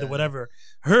 in love yeah, with it, yeah. whatever.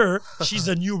 Her, she's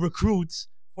a new recruit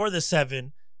for the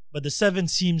 7, but the 7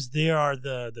 seems they are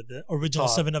the original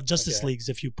Top. 7 of Justice Okay. Leagues,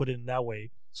 if you put it in that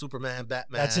way. Superman,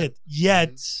 Batman. That's it.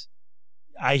 Yet,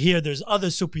 I hear there's other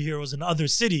superheroes in other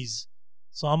cities.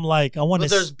 So I'm like, I want But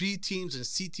to. there's B teams and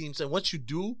C teams, and what you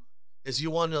do is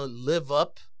you want to live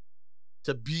up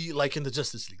to be like in the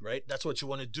Justice League, right? That's what you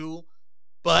want to do.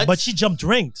 But She jumped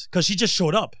ranked because she just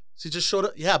showed up she just showed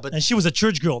up. Yeah, but and she was a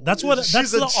church girl. That's what. she's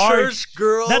That's a the arc. church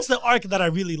girl. That's the arc that I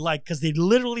really like because they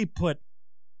literally put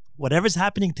whatever's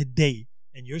happening today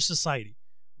in your society,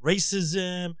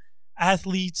 racism,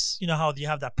 athletes. You know how you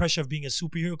have that pressure of being a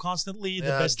superhero constantly, the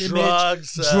best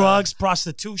drugs, image, drugs,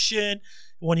 prostitution.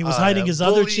 When he was hiding his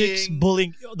other chicks,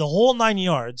 bullying, the whole 9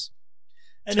 yards.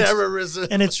 And terrorism,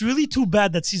 and it's really too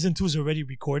bad that season 2 is already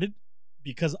recorded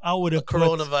because I would the have put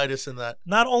coronavirus in that.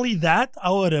 not only that, I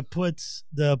would have put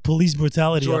the police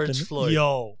brutality George up in, Floyd.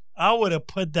 Yo, I would have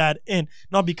put that in.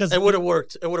 No, because It would have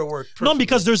worked. It would have worked. no, Perfectly.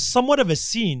 because there's somewhat of a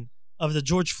scene of the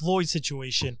George Floyd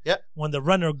situation Yeah. when the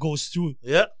runner goes through.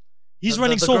 Yeah, He's The-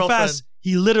 running the so girlfriend. fast,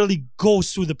 he literally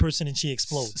goes through the person and she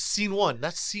explodes. Scene 1.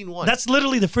 That's scene 1. That's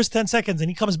literally the first 10 seconds,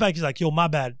 and he comes back. He's like, "Yo, my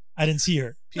bad, I didn't see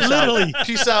her." Peace Literally, out.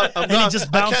 Peace out. I'm And he gone. just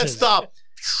I can't bounces. stop.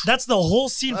 that's the whole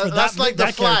scene for that. That's like the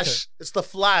that Flash. character. It's the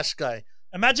Flash guy.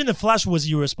 Imagine if Flash was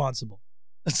irresponsible.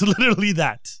 It's literally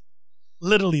that.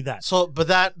 Literally that. So, but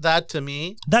that to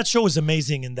me, That show is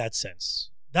amazing in that sense.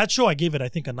 That show, I gave it, I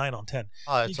think, a 9 on 10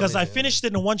 it's because I amazing. finished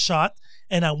it in one shot,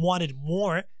 and I wanted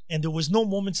more. And there was no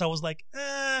moments I was like,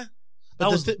 eh.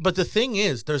 But the thing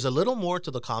is, there's a little more to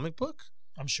the comic book,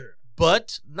 I'm sure.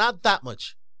 but not that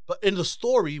much. But in the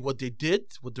story, what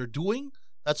they're doing,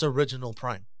 that's original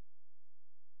Prime.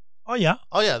 Oh yeah.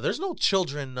 Oh yeah, there's no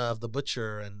children of the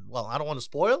Butcher, and well, I don't want to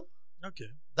spoil. Okay.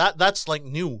 That's like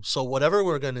new. So whatever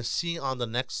we're gonna see on the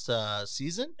next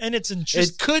season, And it's it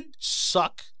interesting. could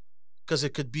suck because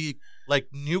it could be like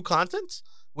new content,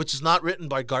 which is not written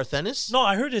by Garth Ennis. No,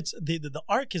 I heard it's the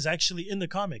arc is actually in the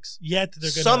comics. Yet they're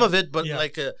gonna some of it, but yeah.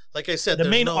 like I said, the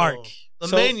there's main no- arc. The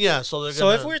So- main, yeah. So they're So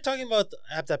gonna. if we're talking about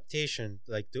adaptation,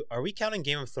 like, are we counting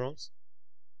Game of Thrones?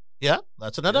 yeah,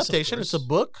 that's an Yes, of adaptation. It's a course.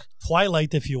 book.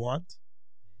 Twilight, if you want.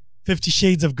 50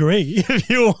 Shades of Grey, if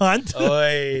you want.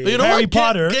 Oy. But you know Harry what?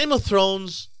 Potter. Game of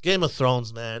Thrones,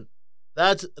 man.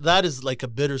 That is like a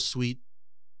bittersweet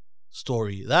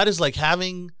story. That is like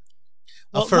having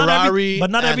a Well, Ferrari, but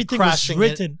not and everything was crashing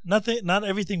written. Not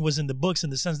everything was in the books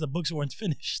in the sense the books weren't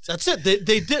finished. That's it.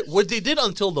 They did what they did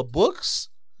until the books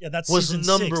Yeah, that's was season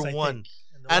number 6, I one. think.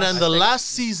 and then last- the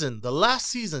think- last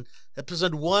season,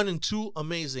 episode 1 and 2,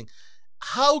 amazing.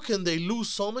 How can they lose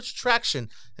so much traction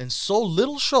and so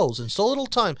little shows and so little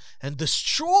time and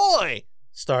destroy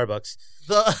Starbucks.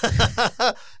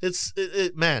 the?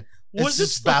 Man, Was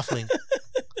it's it baffling.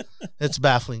 It's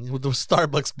baffling with the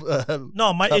Starbucks.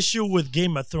 No, my Cup. issue with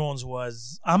Game of Thrones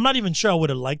was I'm not even sure I would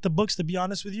have liked the books, to be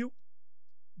honest with you,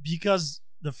 because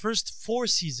the first 4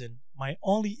 season, my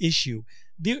only issue,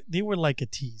 they were like a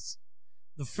tease.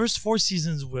 The first 4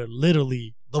 seasons were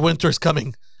literally The winter's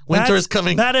coming. Winter is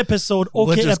coming. That episode, okay,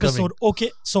 Winter's episode,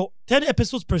 okay. So 10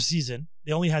 episodes per season.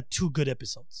 They only had 2 good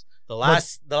episodes. The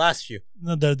last few.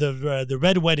 No, the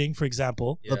Red Wedding, for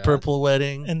example, The Purple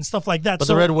Wedding. and stuff like that. But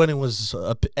so, the Red Wedding was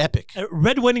epic.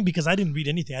 Red Wedding, because I didn't read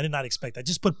anything. I did not expect. I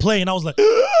just put play, and I was like,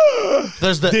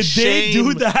 There's the did they do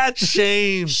shame, that?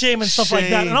 Shame. Shame and stuff like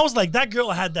that. Shame. And I was like, that girl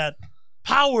had that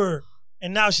power,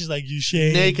 and now she's like, you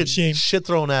shame, Naked shame. shit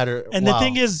thrown at her. And Wow. the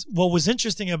thing is, what was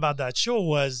interesting about that show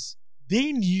was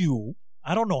they knew,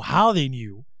 I don't know how they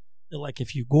knew, that like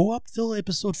if you go up till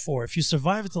episode 4, if you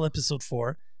survive until episode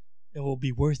 4, it will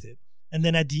be worth it. And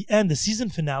then at the end, the season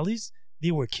finales, they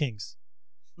were kings.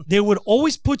 They would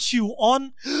always put you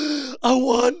on, I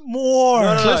want more.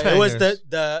 No, it was Cliffhangers.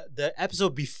 the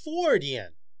episode before the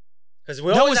end. Because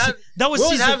we That always was, have that was we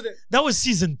always season have the- that was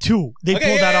season 2. They Okay,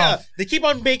 pulled yeah, that yeah. off. They keep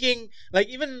on making, like,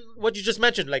 even what you just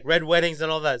mentioned, like red weddings and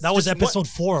all that. That was Just episode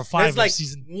 4 or 5 It's of like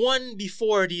season. one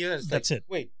before the end. It's That's like, it.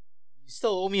 Wait, You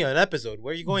still owe me an episode.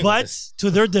 Where are you going with But this? to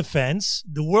their defense,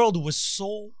 the world was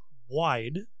so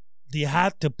wide, they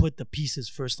had to put the pieces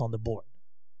first on the board.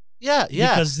 Yeah,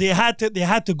 yeah. Because they had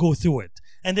to go through it.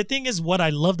 And the thing is, what I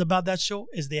loved about that show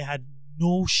is they had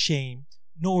no shame,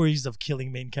 no worries of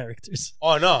killing main characters.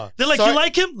 Oh, no. They're like, Sorry- you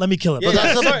like him? Let me kill him.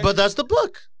 Yeah, but that's the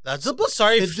book. That's the book.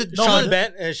 Sorry, It did- Sean no,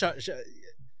 Ben,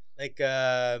 like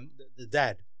the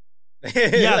dad.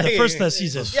 Yeah, the first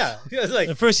season. Yeah, it's like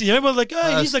The first season, everyone was like,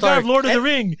 oh, he's the guy of Stark. Lord of the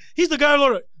Ring. He's the guy of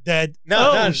Lord of Dead.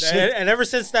 no, Oh, no. shit. And ever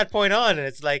since that point on,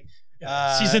 it's like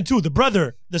Season 2, the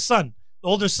brother, the son, the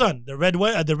older son, the red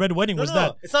wedding no, was no,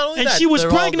 that. It's not only And that. she was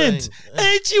They're all pregnant. doing-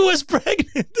 And she was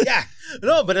pregnant. Yeah,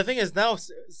 no, but the thing is now,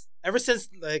 ever since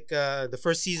like the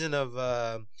first season of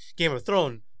Game of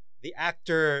Thrones, the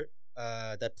actor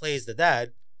that plays the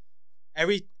dad,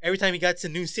 every time he gets a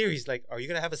new series, like, are you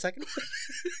gonna have a second one?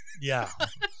 Yeah.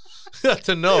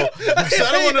 to know. So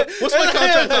I don't want to. What's my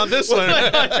contract on this one?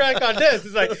 What's my contract on this?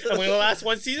 It's like, I'm gonna last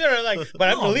one season, or like, but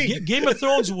I'm the No, lead. Game of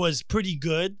Thrones was pretty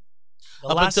good. The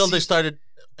Up last until they se- started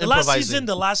The last improvising. season,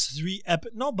 the last 3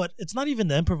 no, but it's not even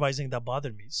the improvising that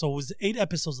bothered me. So it was 8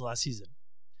 episodes the last season.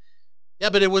 Yeah,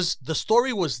 but it was the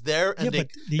story was there, and Yeah, they, but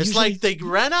they it's usually- like they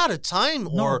ran out of time,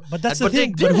 No, or but that's the but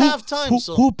thing. They did But have time.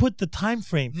 Who put the time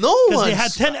frame? No Because one. they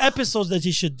had 10 episodes that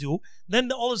you should do.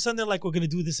 Then all of a sudden they're like, we're gonna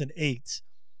do this in 8,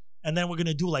 and then we're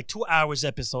gonna do like 2 hours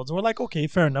episodes. We're like, okay,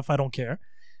 fair enough. I don't care.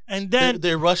 And They, then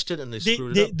they rushed it and they they,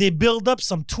 screwed they, it up. they build up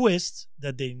some twists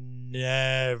that they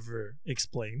never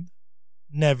explained.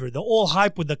 Never. The whole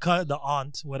hype with the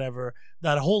aunt, whatever,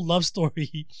 that whole love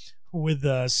story with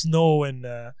Snow and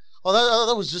Oh,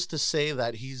 that was just to say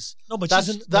that he's. no, but That's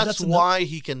she's in, but that's in the- why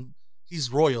he can.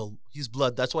 He's royal. He's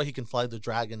blood. That's why he can fly the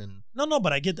dragon and. no,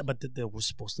 but I get that. But there was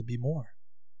supposed to be more.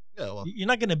 Yeah, well, You're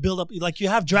not gonna build up like you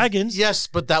have dragons. yes,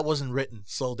 but that wasn't written,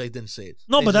 so they didn't say it.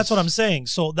 No, They but that's just- what I'm saying.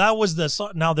 So that was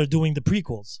now they're doing the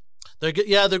prequels. They're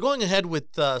going ahead with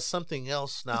something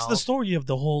else now. It's the story of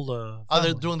the whole. Oh, they're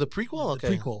family. doing the prequel. The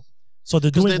Okay, prequel. So they're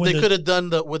 'Cause doing. they with could have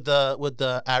done with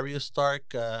the Arya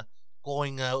Stark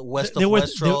going west they of were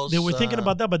Westeros. they were thinking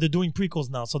about that, but they're doing prequels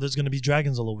now. So there's gonna be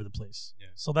dragons all over the place. Yeah.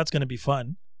 So that's gonna be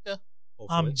fun. Hopefully.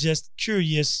 I'm just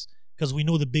curious because we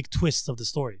know the big twist of the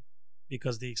story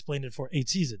because they explained it for 8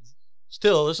 seasons.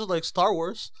 Still, this is like Star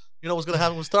Wars. You know what's gonna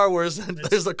happen with Star Wars? And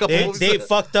there's a couple. they movies they that-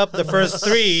 fucked up the first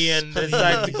 3 and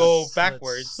decided to go Let's-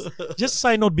 backwards. Just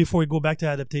side note before we go back to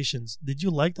adaptations, did you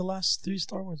like the last 3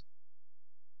 Star Wars?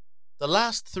 The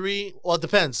last 3. Well, it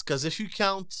depends because if you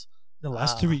count, The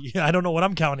last 3. I don't know what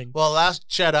I'm counting. well, Last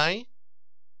Jedi,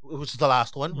 which is the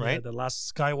last one, Yeah, right? the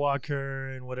last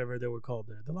Skywalker and whatever they were called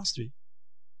there. The last 3.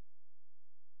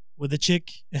 With the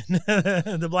chick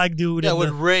and the black dude. Yeah, and with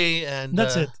the- Ray and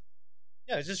that's it.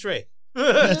 Yeah, it's just Ray.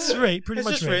 That's Ray. Pretty It's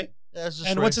much just Ray. Ray. Yeah, it's just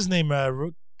And Ray. what's his name?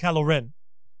 Kylo Ren.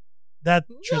 That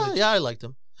Yeah, trilogy. yeah, I liked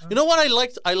him. You know what I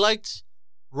liked? I liked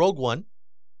Rogue One.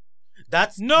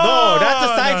 That's No, that's a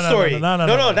side no, no, story.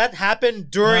 no. That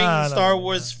happened during No, no, Star no, no.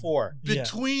 Wars 4. Yeah.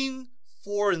 Between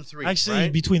 4 and 3. Actually,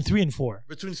 right? between 3 and 4.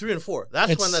 Between 3 and 4.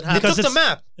 That's It's when that They happened. because took the it's-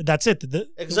 map. That's it.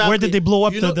 Exactly. Where did they blow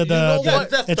up You know- the you know what?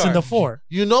 Death it's in Star. the 4.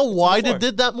 You know why the they four.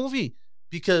 did that movie?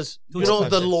 Because Two you know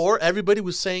times the six. lore. Everybody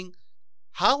was saying,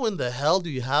 "How in the hell do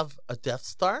you have a Death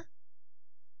Star?"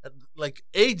 Like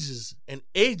ages and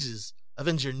ages of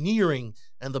engineering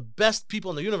and the best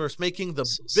people in the universe making the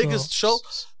biggest show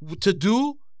to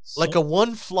do like a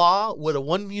 1 flaw with a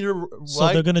 1 meter So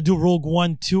wide. they're gonna do Rogue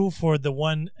One 2 for the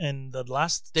one and the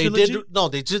last They trilogy? did no.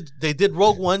 They did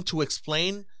Rogue One to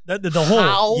explain. The whole.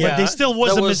 How? But they Yeah. still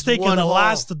was There a was mistake in one the hole.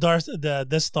 last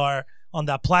the Star on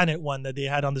that planet one that they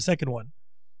had on the second one.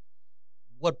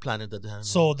 What planet did they have?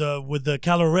 So with the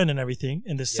Kylo Ren and everything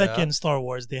in the second Star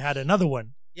Wars they had another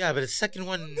one. Yeah, but the second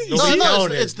one, No, nobody no,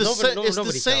 counted. it's the Nobody- it's the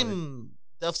nobody same counted.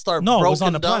 Death Star. No, it was broken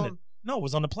on the down. planet. No, it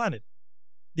was on the planet.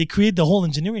 They created the whole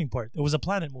engineering part. It was a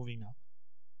planet moving now.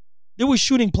 They were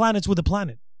shooting planets with a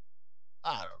planet.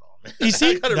 I don't know. Man. You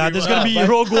see, I gotta nah, there's rewind. gonna be but-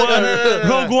 Rogue One, No.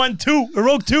 Rogue One 2,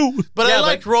 Rogue 2. But Yeah, I but-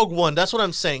 liked Rogue One. That's what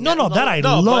I'm saying. No, that I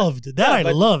no, but- loved. That I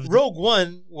but loved. Rogue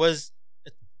One was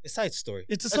a side story.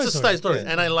 It's a It's side a story. side story,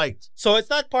 Yeah. and I liked So it's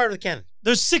not part of the canon.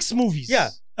 There's 6 movies.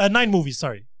 Yeah. 9 movies.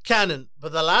 Sorry. canon.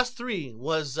 But the last 3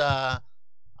 was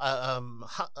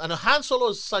and a Han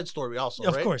Solo's side story also,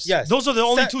 Of right? course. Yes. Those are the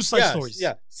only Se- 2 side yeah, stories.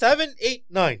 Yeah. 7, 8,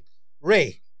 9.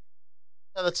 Ray.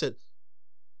 Yeah, that's it.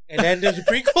 And then there's a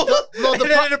prequel. No, the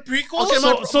and then a prequel. Okay,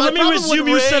 So, my- so my let me problem resume with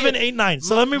you Ray- 7, 8, 9.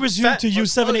 So let me resume to you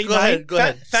 7, 8, Go 9. ahead. Go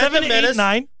ahead. Phantom 7, 8, Menace.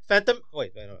 9. Phantom.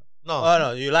 Wait, no. No. Oh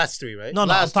no, your last 3, right? No, I'm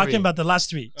Last talking 3. about the last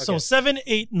 3. So Okay. 7,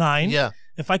 8, 9. Yeah.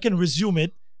 If I can resume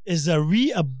it, is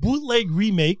a bootleg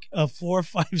remake of 4,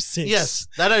 5, 6. Yes,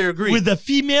 that I agree. With a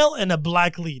female and a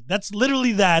black lead. That's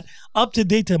literally that, up to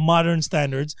date to modern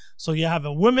standards. So you have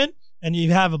a woman and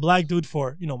you have a black dude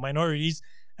for, minorities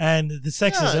and the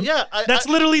sexism. Yeah, That's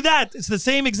literally that. It's the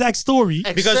same exact story.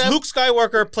 Because Except- Luke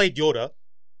Skywalker played Yoda.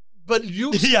 But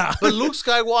Luke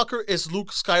Skywalker is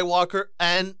Luke Skywalker,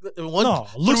 and No,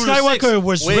 Luke Skywalker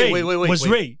was Rey. Was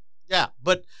Rey. Yeah,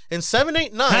 but in 7,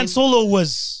 8, 9, Han Solo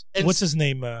was And- what's his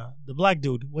name? The black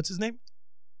dude. What's his name?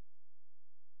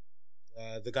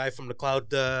 The guy from the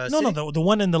Cloud No, City. the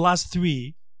one in the last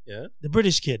 3. Yeah. The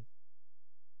British kid.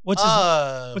 What's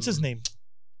his name?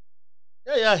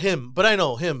 Yeah, him. But I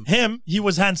know him. Him. He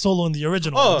was Han Solo in the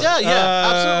original. Oh, one. Yeah,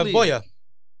 absolutely. Boya.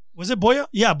 Was it Boya?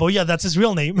 Yeah, Boya. That's his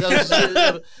real name.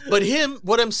 But him,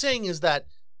 what I'm saying is that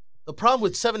the problem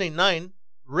with 7, 8, 9,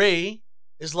 Rey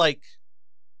is like,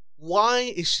 why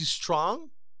is she strong?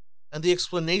 And the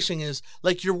explanation is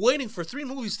like you're waiting for 3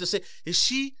 movies to say, is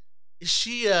she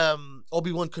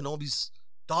Obi-Wan Kenobi's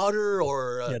daughter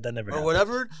or Yeah, that never or happened.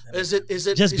 whatever? That Is never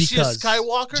it Just is because. she a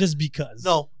Skywalker? Just because.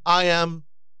 No, I am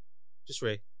Just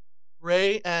Ray.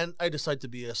 Rey, and I decide to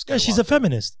be a Skywalker. Yeah, she's a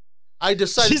feminist. I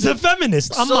decided She's a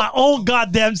feminist. I'm So- my own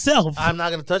goddamn self. I'm not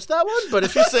gonna touch that one, but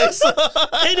if you say so,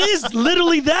 It is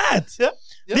literally that. Yeah.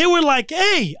 They were like,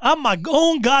 hey, I'm my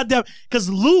own goddamn. Because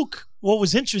Luke, what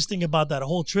was interesting about that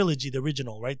whole trilogy, the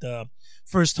original, right? The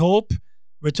First Hope,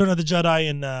 Return of the Jedi,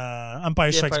 and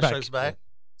Empire Strikes Back.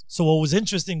 So what was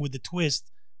interesting with the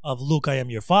twist of Luke, I am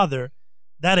your father,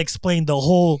 that explained the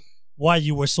whole why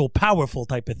you were so powerful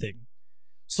type of thing.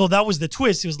 So that was the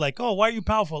twist. He was like, oh, why are you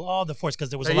powerful? Oh, the Force, because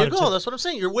there was There a lot you of... go. That's what I'm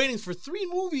saying. You're waiting for 3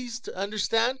 movies to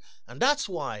understand, and that's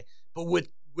why. But with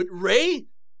Rey,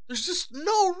 there's just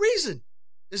no reason.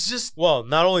 It's just Well,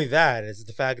 not only that, it's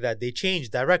the fact that they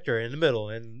changed director in the middle,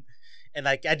 and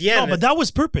like at the No, end. but that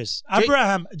was purpose.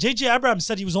 J.J. Abraham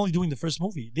said he was only doing the first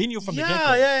movie. They knew from the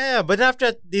get-go. Yeah. But after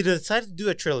that, they decided to do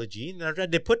a trilogy, and after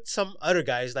that, they put some other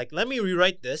guys like, let me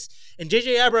rewrite this, and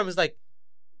J.J. Abrams is like,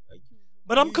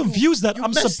 But I'm confused that you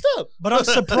I'm messed up. but I'm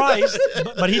surprised.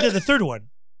 but he did the third one.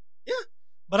 Yeah.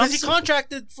 But I'm Because he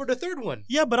contracted for the third one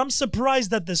yeah, but I'm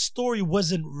surprised that the story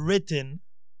wasn't written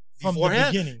from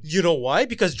beforehand. the beginning. You know why?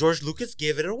 Because George Lucas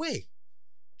gave it away.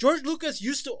 George Lucas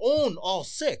used to own all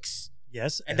 6.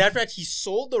 Yes. And after that, he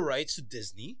sold the rights to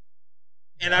Disney.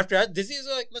 And after that, Disney is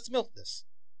like, let's milk this.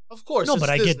 of course. no, it's but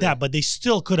I Disney. get that. But they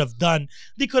still could have done.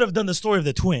 They could have done the story of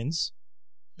the twins.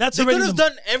 That's They already. could have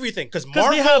done everything because 'Cause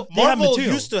Marvel, they have Marvel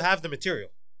material. used to have the material.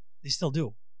 They still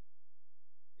do.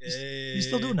 They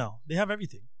still do now. They have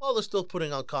everything. Well, they're still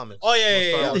putting out comics. Oh yeah, No yeah,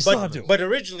 Star yeah. They Wars still But, have to. but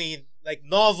originally, like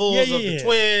novels Yeah, of yeah, the yeah.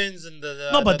 twins and the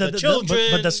No, but the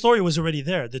children. but the story was already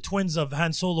there. The twins of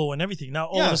Han Solo and everything. Now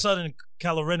all of Yeah. a sudden,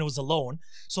 Kylo Ren was alone.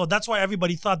 So that's why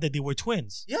everybody thought that they were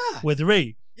twins Yeah, with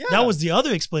Rey. yeah. That was the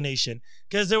other explanation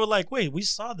because they were like, "Wait, we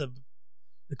saw the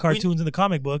cartoons and the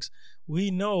comic books.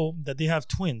 We know that they have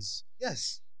twins,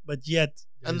 yes. but yet."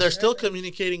 And they're still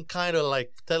communicating kind of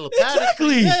like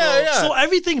telepathically. Exactly. Yeah. So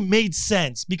everything made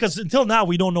sense because until now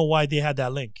we don't know why they had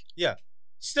that link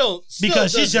Still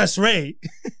because she's doesn't. just Rey.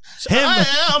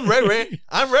 I'm Ray.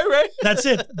 I'm Ray. That's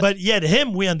it. But yet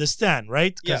him, we understand,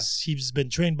 right? Because he's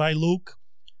been trained by Luke.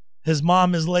 His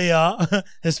mom is Leia.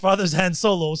 His father's Han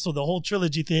Solo. So the whole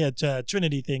trilogy thing,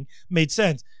 Trinity thing made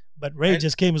sense. But Rey And-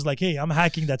 just came and was like, "Hey, I'm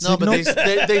hacking that No, signal."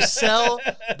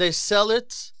 but they sell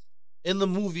it in the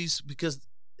movies because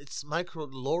it's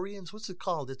microlorians. What's it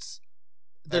called?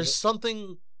 There's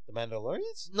something. The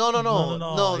Mandalorians. No.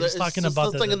 No, he's It's talking just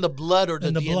about something the- in the blood or the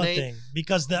in the DNA. blood thing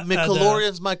because the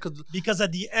Microlorians, because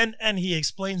at the end he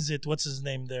explains it. What's his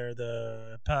name there?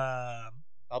 The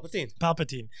Palpatine.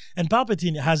 Palpatine, and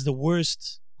Palpatine has the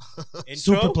worst Intro?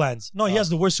 super plans. No, he has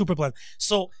the worst super plan.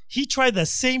 So he tried the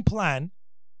same plan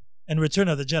in Return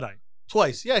of the Jedi.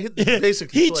 twice. Yeah,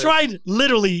 basically. he twice. tried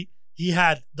literally. He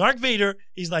had Darth Vader.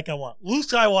 He's like, I want Luke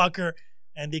Skywalker,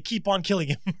 and they keep on killing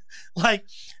him.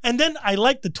 And then I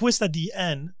like the twist at the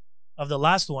end of the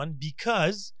last one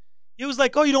because it was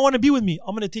like, oh, you don't want to be with me.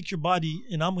 I'm gonna take your body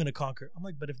and I'm gonna conquer. I'm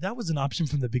like, but if that was an option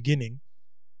from the beginning,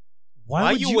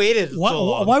 Why would you waited Why, so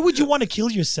long? why would you want to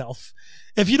kill yourself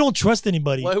if you don't trust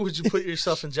anybody? Why would you put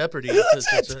yourself in jeopardy?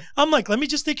 That's it. I'm like, let me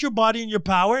just take your body and your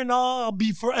power, and I'll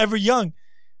be forever young.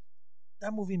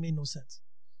 That movie made no sense.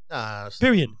 Nah,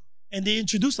 Period. And they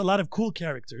introduced a lot of cool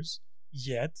characters,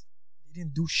 yet they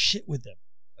didn't do shit with them.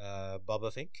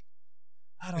 Bubba Fink.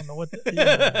 I don't know what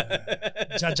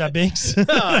Jar Jar Binks. No.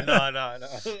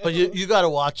 But you got to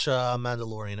watch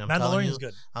Mandalorian. I'm telling you. Mandalorian's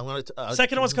good. I'm gonna.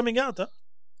 Second one's coming out, huh?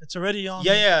 It's already on.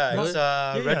 Yeah. No, It's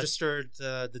yeah. registered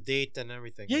the date and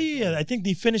everything. Yeah. I think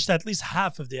they finished at least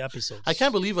half of the episodes. I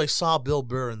can't believe I saw Bill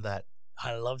Burr in that.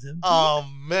 I loved him. Oh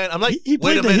man, I'm like, he wait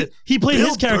played a minute. He played Bill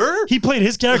his character. Burr? He played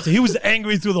his character. He was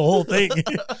angry through the whole thing.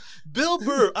 Bill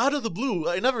Burr out of the blue.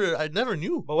 I never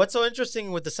knew. But what's so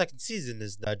interesting with the second season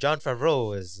is that John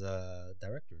Favreau is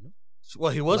director. No?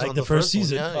 Well, he was Like on the the first one.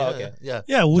 season. Yeah, Oh, yeah, okay. yeah.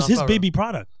 Yeah, it was John his Favreau. baby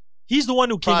product. He's the one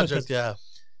who came up Project, with. yeah.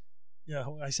 Yeah,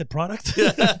 I said product.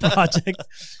 Project.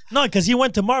 No, because he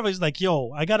went to Marvel. He's like,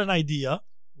 yo, I got an idea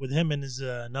with him and his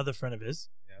another friend of his,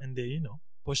 Yeah. and they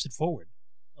pushed it forward.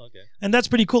 Okay. And that's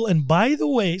pretty cool. And by the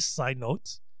way, side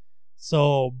note,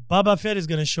 so Boba Fett is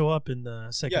going to show up in the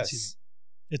second season.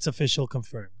 It's official,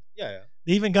 confirmed. Yeah.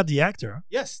 They even got the actor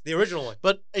Yes, the original one.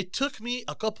 But it took me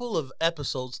a couple of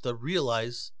episodes to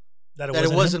realize that it that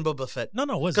it wasn't him. wasn't Boba Fett. No, it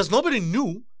wasn't. Because nobody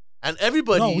knew, and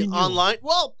everybody No, we knew.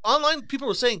 online people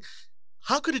were saying,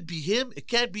 how could it be him? It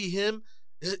can't be him.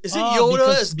 Is it Ah, Yoda?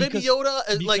 because- Is Baby because- Yoda?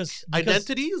 Is like because-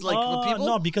 identities? Like Oh, people?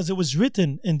 No, because it was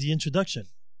written in the introduction.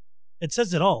 It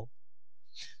says it all.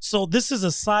 So this is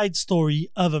a side story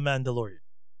of a Mandalorian.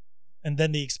 And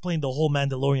then they explain the whole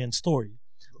Mandalorian story.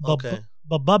 But, Okay.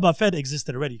 but Boba Fett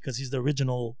existed already because he's the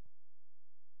original.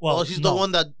 Well, he's the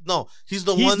one that he's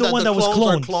the He's one the that one the that was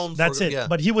clones are cloned. cloned. That's for, it. Yeah.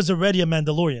 But he was already a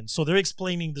Mandalorian. So they're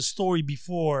explaining the story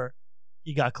before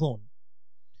he got cloned.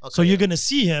 Okay, So you're yeah. going to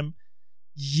see him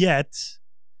yet.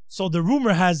 So the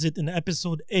rumor has it in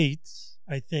episode 8,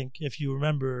 I think, if you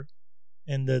remember,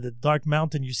 in the Dark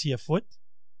Mountain, you see a foot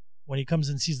when he comes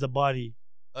and sees the body.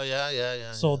 Oh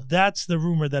yeah. So yeah. that's the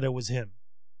rumor that it was him.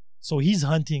 So he's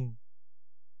hunting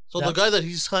So that- the guy that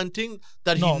he's hunting,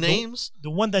 that No, he names, the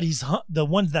one that the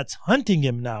one that's hunting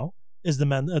him now is the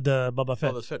Boba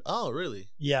Fett. Boba Fett. Oh, really?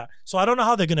 Yeah. So I don't know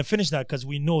how they're gonna finish that because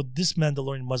we know this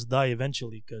Mandalorian must die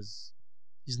eventually because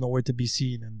he's nowhere to be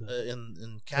seen and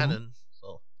In canon.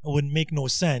 So it would make no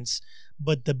sense.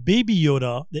 But the Baby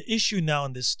Yoda, the issue now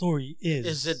in this story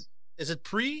is is it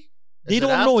pre? they Is it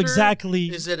don't know after? exactly.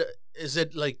 Is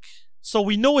it like So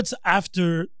we know it's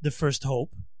after the First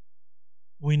Hope.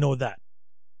 We know that.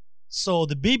 So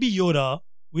the Baby Yoda,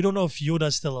 we don't know if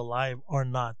Yoda's still alive or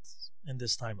not in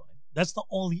this timeline. That's the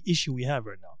only issue we have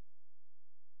right now.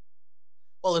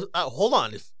 well? Hold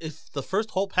on. If the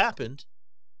first hope happened,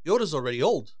 Yoda's already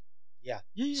old, Yeah.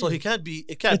 Yeah, so he can't be.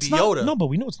 It can't it's be not, Yoda. No, but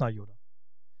we know it's not Yoda.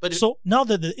 but So now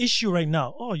that the issue right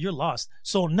now, oh, you're lost.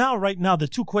 So now, right now, the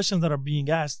two questions that are being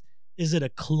asked: is it a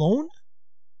clone,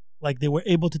 like they were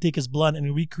able to take his blood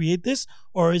and recreate this,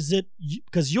 or is it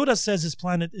because Yoda says his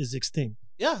planet is extinct?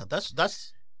 yeah, that's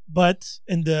But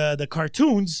in the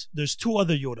cartoons, there's two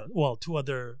other Yoda. Well, two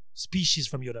other species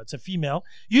from Yoda. It's a female.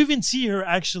 You even see her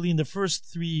actually in the first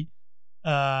 3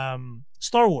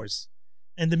 Star Wars.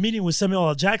 And the meeting with Samuel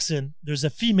L. Jackson, there's a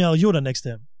female Yoda next to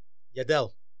him.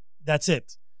 Yaddle. That's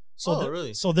it. So Oh,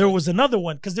 really? So there was another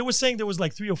one because they were saying there was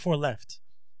like 3 or 4 left.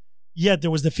 Yet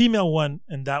there was the female one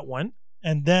and that one,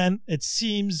 and then it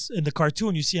seems in the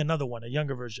cartoon you see another one, a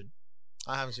younger version.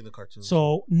 I haven't seen the cartoon.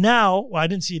 So now, well, I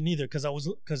didn't see it neither because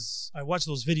I watched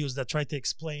those videos that tried to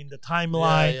explain the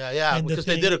timeline. yeah, and the because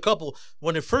they thing- did a couple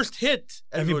when it first hit.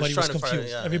 Everybody was trying to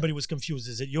confused. find, Everybody was confused.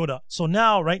 Is it Yoda? So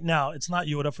now, right now, it's not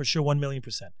Yoda for sure,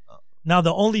 1,000,000%. Oh. Now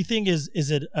the only thing is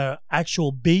it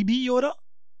actual baby Yoda?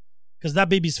 Because that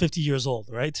baby's 50 years old,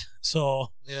 right? So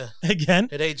Yeah, again,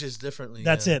 it ages differently.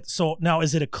 that's yeah. it. So now,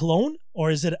 is it a clone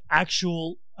or is it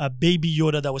actual baby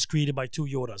Yoda that was created by 2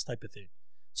 Yodas type of thing?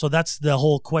 So that's the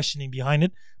whole questioning behind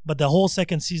it. But the whole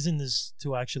second season is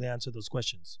to actually answer those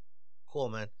questions. Cool,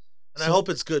 man. And I So- hope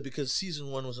it's good because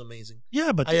season 1 was amazing.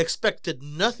 Yeah, but I expected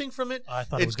nothing from it. I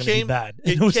thought it it was going to be came- bad.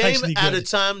 It was came actually at good. a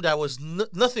time that was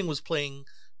nothing was playing,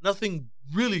 nothing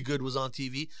really good was on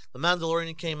TV. The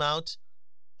Mandalorian came out,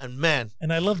 and man,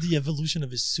 And I love the evolution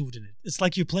of his suit in it. It's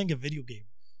like you're playing a video game.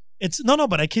 It's no,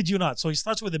 but I kid you not. So he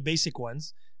starts with the basic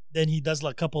ones, then he does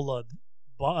like a couple of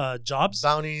jobs.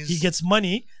 bounties. He gets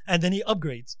money, and then he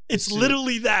upgrades. It's suit.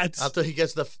 literally that. after he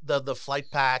gets the flight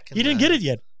pack. He didn't get it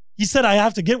yet. He said, "I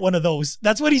have to get one of those."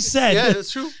 That's what he said. Yeah,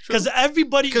 that's true. Because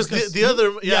everybody, Because the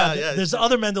other, yeah. There's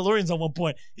other Mandalorians at one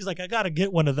point. He's like, I gotta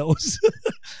get one of those.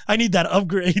 I need that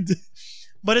upgrade.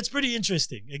 But it's pretty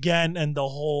interesting again, and the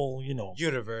whole,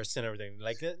 Universe and everything.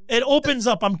 Like it. it opens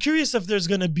up. I'm curious if there's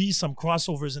gonna be some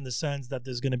crossovers in the sense that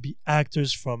there's gonna be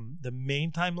actors from the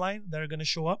main timeline that are gonna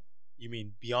show up. You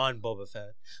mean beyond Boba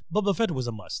Fett? Boba Fett was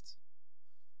a must.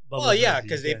 Boba Well, yeah, Fett,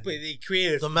 because they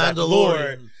created The from that lore.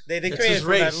 Mandalorian. They It's created his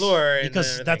from that race. lore and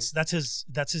because everything.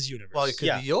 that's his universe. Well, it could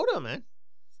Yeah. be Yoda, man.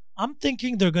 I'm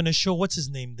thinking they're gonna show what's his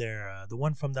name there, the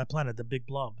one from that planet, the big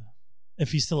blob,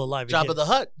 if he's still alive. Jabba again. the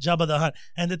Hutt. Jabba the Hutt.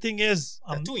 And the thing is,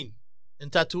 Tatooine. In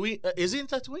Tatooine, is he in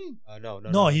Tatooine?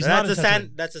 No, he's not That's in the sand.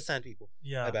 Tatooine. That's the sand people.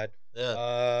 Yeah. My bad.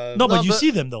 Yeah. No, but No, you but-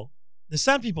 see them though. The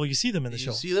Sand People, you see them in the you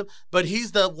show. see them, but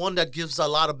he's the one that gives a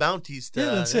lot of bounties. To, Yeah,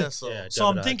 that's it. So. Yeah. So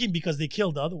I'm Jabba the thinking because they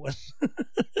killed the other one.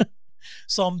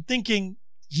 So I'm thinking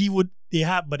he would. They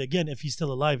have, but again, if he's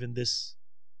still alive in this,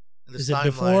 In the is it timeline.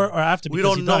 before or after? We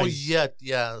Because don't he know dies. yet.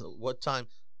 Yeah, what time?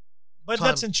 But time.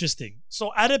 that's interesting.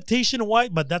 So adaptation, why?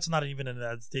 But that's not even an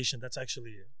adaptation. That's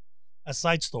actually a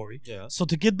side story. Yeah. So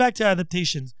to get back to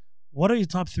adaptations, what are your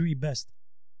top 3 best?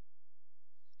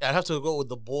 Yeah, I'd have to go with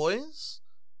The Boys.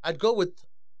 I'd go with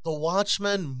The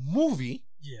Watchmen movie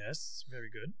Yes, very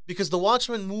good. because The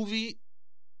Watchmen movie,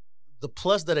 the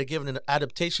plus that I give in an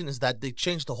adaptation is that they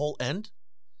changed the whole end,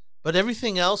 but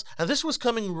everything else, and this was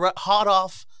coming hot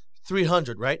off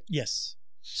 300, right? Yes.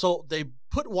 So they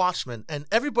put Watchmen, and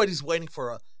everybody's waiting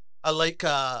for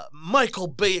a Michael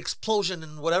Bay explosion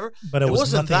and whatever. But it,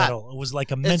 wasn't nothing at that. all. It was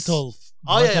like a It's- mental,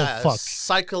 Oh mental yeah, fuck.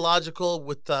 psychological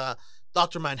with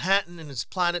Dr. Manhattan and his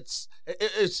planets.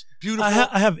 It's beautiful.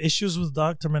 I have issues with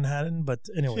Dr. Manhattan, but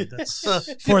anyway, that's You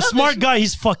for a have smart issues? guy,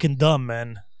 he's fucking dumb,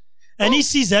 man. And he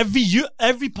sees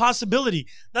every possibility.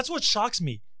 That's what shocks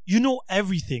me. You know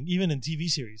everything, even in TV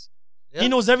series. Yeah. He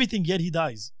knows everything, yet he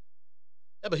dies.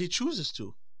 Yeah, but he chooses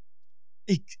to.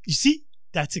 You see,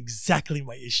 that's exactly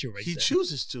my issue right He there.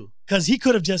 chooses to. Because he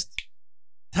could have just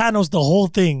Thanos the whole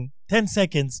thing, 10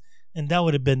 seconds, and that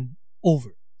would have been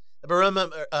over. But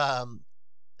remember,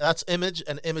 that's Image,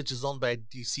 and Image is owned by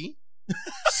DC.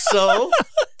 So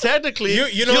technically,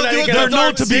 You know he'll that do they it get They're a known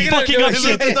dark- to be they get a- fucking up they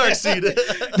shit. get a Dark Seed.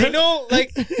 They know,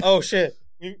 like, oh shit,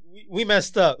 we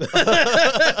messed up.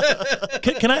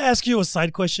 Can I ask you a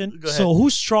side question? Go ahead. So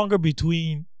who's stronger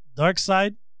between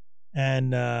Darkseid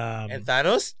and And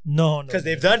Thanos, no, because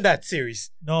they've done that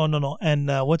series. no, and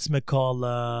what's McCall?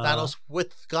 Thanos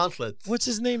with gauntlets. What's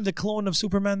his name? The clone of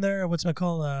Superman there. What's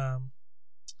McCall?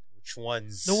 Which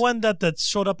ones? The one that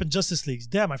showed up in Justice League.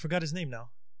 Damn, I forgot his name now.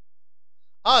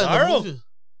 Oh, in the Zorro. movie.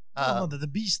 No, the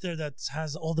beast there that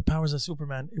has all the powers of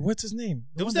Superman. What's his name?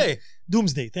 The one Doomsday.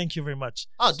 Doomsday. Thank you very much.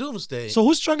 Doomsday. So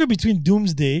who's stronger between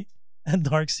Doomsday and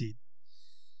Darkseid?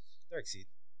 Darkseid.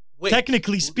 Wait,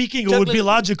 Technically speaking, it would be technically-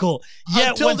 logical. Yet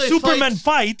Until when they Superman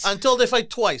fights, until they fight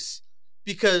twice,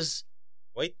 because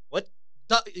Wait, what?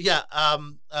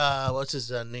 what's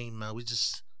his name? We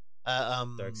just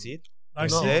Darkseid.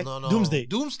 Darkseid? No. Doomsday.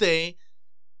 Doomsday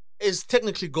is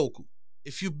technically Goku.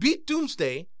 If you beat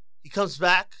Doomsday, he comes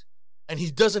back and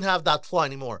he doesn't have that flaw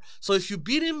anymore. So if you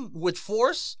beat him with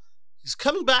force, he's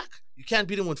coming back. You can't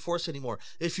beat him with force anymore.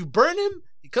 If you burn him,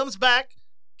 he comes back.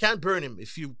 Can't burn him.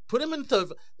 If you put him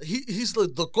into, he's the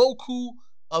Goku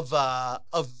of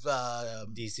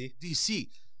DC. DC.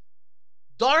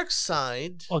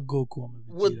 Darkseid, fuck Goku. I'm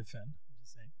a Would- Vegeta fan. I'm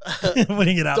just saying.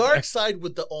 Putting it out there. Darkseid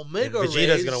with the And Omega Vegeta's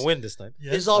rays gonna win this time.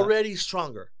 Yes. is already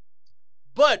stronger,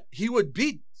 but he would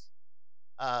beat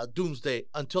Doomsday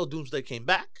until Doomsday came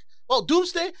back. Well,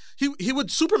 Doomsday he would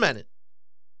Superman it.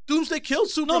 Doomsday killed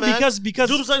No, Superman. because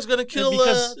Doomsday's gonna kill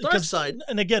because- Darkseid.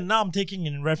 And again, now I'm taking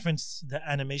in reference the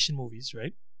animation movies,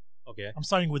 right? Okay. I'm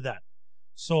starting with that.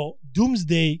 So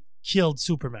Doomsday killed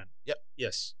Superman,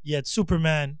 Yes. yet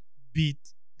Superman beat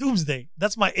Doomsday.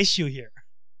 That's my issue here.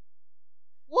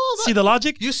 Well, See the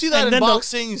logic? you see that and in then the-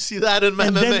 boxing. You see that in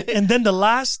and MMA. then the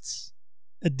last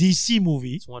DC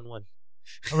movie, It's 1-1.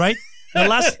 all right? The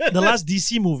last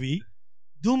DC movie,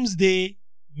 Doomsday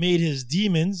made his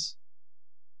demons.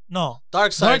 No,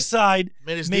 Darkseid Darkseid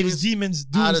made his made demons his demons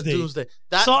out of Doomsday. Doomsday.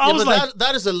 That, So I yeah, was but like-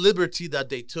 that is a liberty that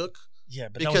they took Yeah,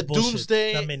 but because that was bullshit.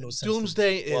 Doomsday. That made no sense. to me.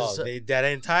 Doomsday is Well, that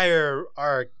entire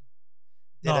arc.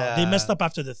 No, did, they messed up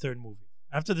after the third movie.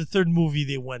 After the third movie,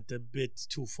 they went a bit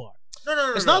too far.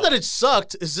 No. It's not that it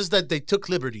sucked. It's just that they took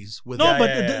liberties with No, it. Yeah, but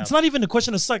yeah, yeah. it's not even a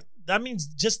question of suck. That means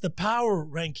just the power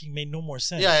ranking made no more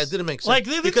sense. Yeah, it didn't make sense.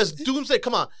 Like, because Doomsday,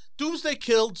 come on, Doomsday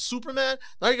killed Superman.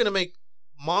 Now you're gonna make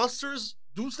monsters,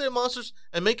 Doomsday monsters,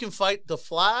 and make him fight the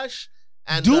Flash.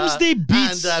 And Doomsday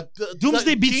beats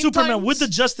Doomsday beats Superman with the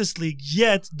Justice League.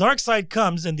 Yet Darkseid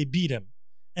comes and they beat him,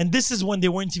 and this is when they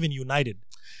weren't even united.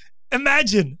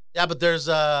 Imagine Yeah, but there's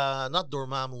not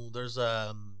Dormammu. There's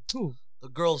who the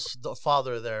girl's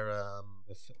father there.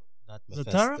 Not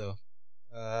Zatara? Mephisto.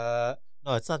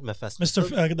 No, it's not Mephisto.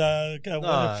 Mr.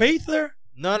 No. Faith there?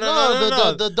 No.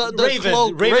 The Raven.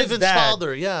 cloak, Raven's Raven's dad.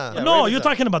 father. Yeah, Yeah, no, Raven's you're dad.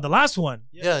 talking about the last one.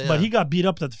 yeah. But he got beat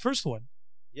up at the first one.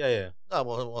 Yeah. Oh,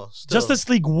 well, still. Justice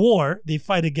League War, they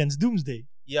fight against Doomsday,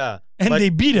 Yeah. and But- they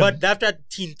beat him. But after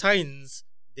Teen Titans,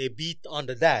 they beat on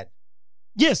the dad.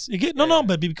 yes, you get, no, Yeah.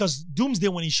 but because Doomsday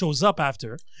when he shows up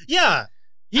after, Yeah.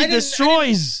 He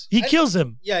destroys. He kills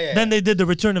him. Yeah. Then they did the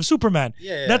Return of Superman.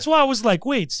 Yeah. That's why I was like,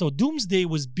 wait, so Doomsday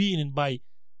was beaten by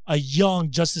a young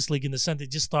Justice League in the sense they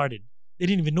just started. They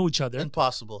didn't even know each other.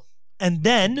 Impossible. And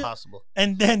then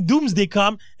Doomsday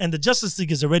come and the Justice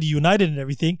League is already united and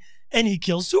everything, and he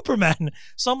kills Superman.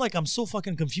 So I'm like, I'm so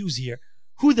fucking confused here.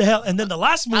 Who the hell? And then the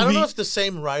last movie. I don't know if the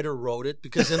same writer wrote it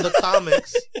because in the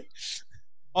comics.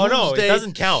 Oh no, it Doomsday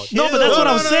doesn't count. No, but that's what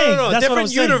I was saying. No. That's what I Different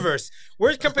was saying. universe.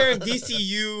 We're comparing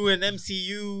DCU and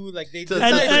MCU. Like they To-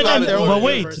 decided to And, have their own but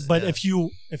wait, universe. but Yeah.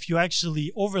 if you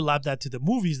actually overlap that to the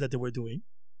movies that they were doing,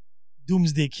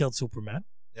 Doomsday killed Superman,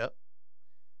 Yep.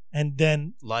 and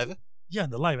then live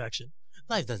the live action.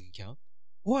 doesn't count.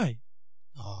 Why?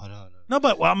 Oh no. No,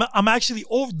 but I'm actually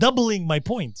doubling my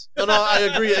point. No, I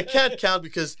agree. It can't count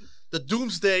because the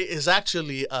Doomsday is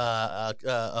actually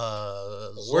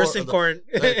Worse than corn.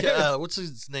 what's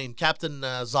his name? Captain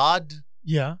Zod.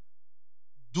 Yeah.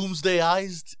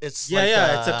 Doomsdayized. It's It's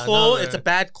a clone. another- It's a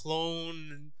bad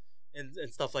clone and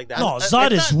stuff like that. No, It's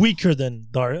Zod is not- weaker than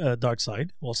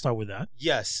Darkseid. We'll start with that.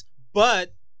 Yes,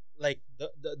 but like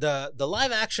the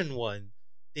live action one,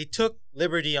 they took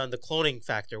liberty on the cloning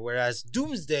factor, whereas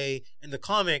Doomsday in the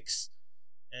comics,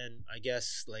 and I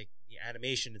guess like the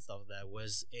animation and stuff like that,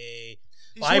 was a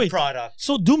wait. byproduct.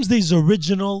 So Doomsday's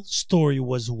original story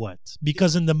was what?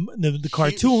 Because in the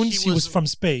cartoons, he was was- from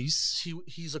space.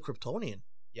 He's a Kryptonian.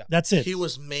 That's it. He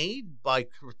was made by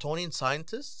Kryptonian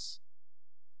scientists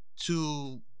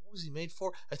to what was he made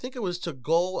for? I think it was to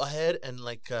go ahead and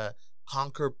like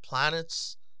conquer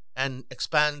planets and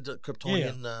expand the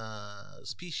Kryptonian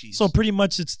species. So pretty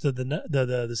much it's the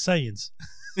Saiyans.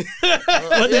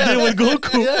 what What they did with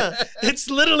Goku. Yeah. It's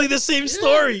literally the same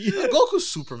story. Goku's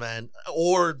Superman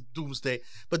or Doomsday,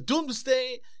 but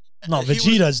Doomsday. No,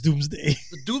 Vegeta's Doomsday.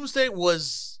 Doomsday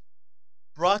was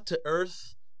brought to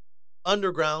Earth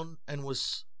underground and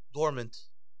was dormant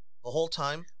the whole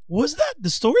time. Was that the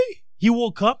story? He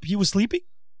woke up. He was sleeping.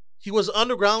 He was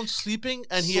underground sleeping,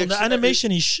 and So the animation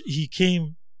he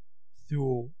came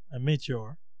through a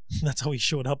meteor. That's how he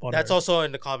showed up on That's Earth. also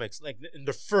in the comics, like in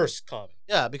the first comic.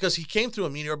 Yeah, because he came through a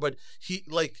meteor, but he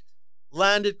like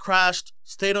landed, crashed,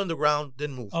 stayed on the ground,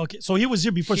 didn't move. Okay, so he was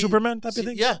here before He- Superman type of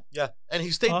thing? Yeah, and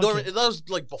he stayed Okay. dormant. That was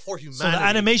like before humanity. So the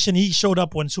animation, he showed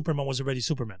up when Superman was already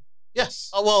Superman. Yes.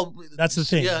 Oh well, That's the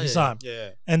thing. Yeah, you yeah, saw him. Yeah.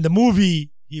 And the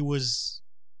movie, he was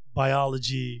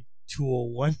biology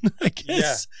 201, I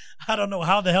guess. I don't know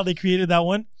how the hell they created that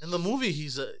one. In the movie,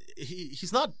 he's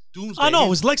not Doomsday. Oh, no, it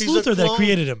was Lex He's a Luthor that clone.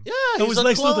 created him. Yeah, It was he's a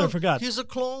Lex Luthor, clone. I forgot. He's a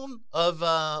clone of.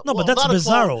 No, well, but that's not a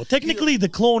clone. Bizarro. Technically, the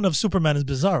clone of Superman is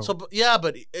Bizarro. So, yeah,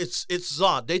 but it's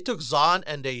Zod. They took Zod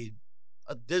and they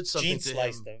did something Gene to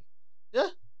sliced him.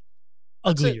 them.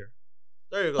 Uglier.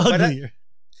 There you go. Uglier.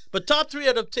 But top 3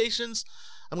 adaptations,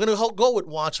 I'm gonna go with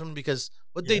Watchmen because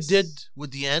what Yes. they did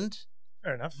with the end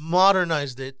Fair enough.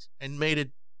 modernized it and made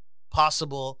it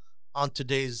possible on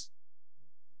today's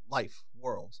life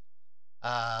world.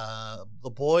 The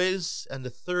Boys, and the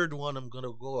third one I'm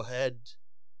gonna go ahead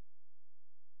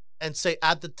and say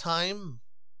at the time,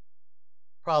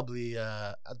 probably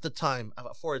at the time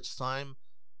for its time,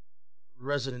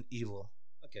 Resident Evil.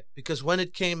 Okay. Because when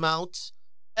it came out,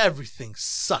 everything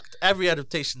sucked. Every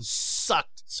adaptation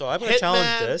sucked. So I'm gonna Hitman.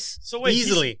 challenge this So wait,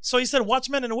 easily. So he said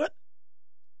Watchmen and what?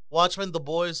 Watchmen, The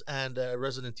Boys, and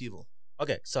Resident Evil.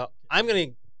 Okay, so I'm gonna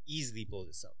easily pull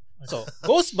this up. So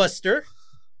Ghostbuster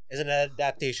is an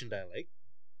adaptation that I like.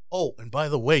 Oh, and by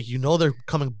the way, you know they're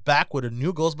coming back with a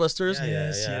new Ghostbusters.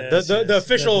 Yes, The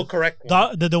official The- correct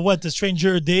one. The what? The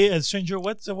Stranger Day? Stranger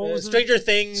what? What was it? Stranger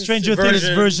Things. Stranger Things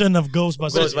version of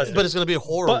Ghostbusters. Ghostbusters. But it's gonna be a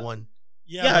horror But- one.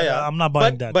 Yeah, I'm not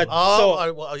buying that. But Oh,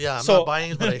 so yeah, I'm so- not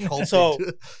buying it, but I hope so- they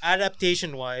do.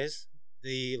 adaptation wise,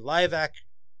 the live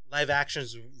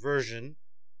actions version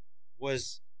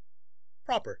was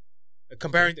proper.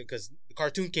 Comparing because the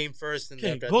cartoon came first and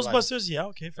okay, then the live- Ghostbusters. Yeah,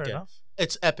 okay, fair Okay. enough.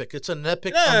 It's epic. It's an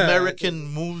epic Yeah, American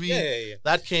movie Yeah.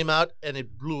 that came out and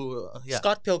it blew. Yeah,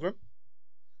 Scott Pilgrim.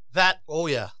 oh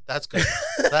yeah, that's good.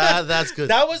 That's good.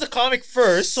 That was the comic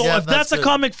first. So Yeah, if that's that's a good.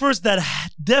 comic first, that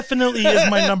definitely is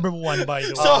my number one. By the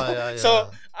way, Oh, yeah, yeah.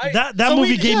 So that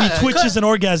movie gave me twitches and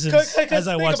orgasms as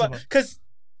I watched it. because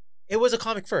it was a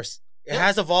comic first. It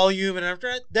has a volume, and after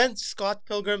that, then Scott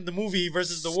Pilgrim the movie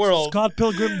versus the world. Scott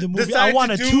Pilgrim, the movie. Decided I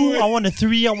want a to 2, do it. I want a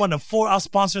 3, I want a 4. I'll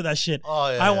sponsor that shit.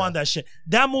 Oh yeah, I yeah. want that shit.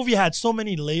 That movie had so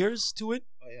many layers to it.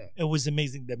 Oh, yeah. It was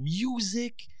amazing. The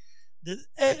music, the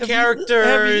characters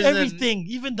and- everything,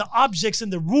 even the objects in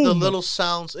the room. The little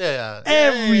sounds. Yeah.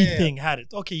 Everything had it.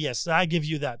 Okay, yes, I give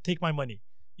you that. Take my money.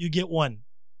 You get one.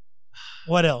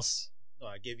 What else? No,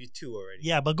 I gave you 2 already.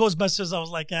 Yeah, but Ghostbusters, I was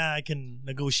like, I can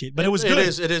negotiate. But it was good.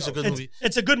 It is a good movie.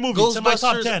 It's a good movie. It's in my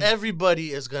top Ghostbusters, 10.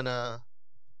 everybody is gonna.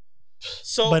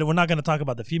 So But we're not going to talk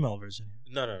about the female version.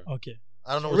 no. Okay.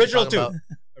 I don't know what Original you're talking 2.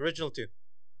 about. Original 2.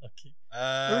 Okay.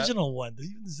 Original. Original one.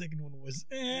 Even the second one was.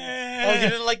 Oh, you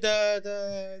didn't like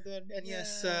the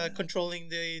NES Yeah. controlling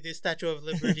the Statue of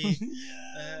Liberty?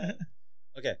 Yeah.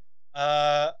 Okay.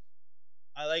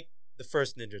 I like the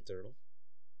first Ninja Turtle.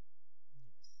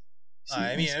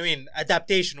 I mean,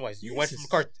 adaptation wise, you went Yes,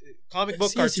 from yes. comic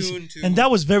book Yes, yes, cartoon to And that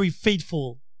was very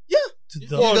faithful. Yeah. To You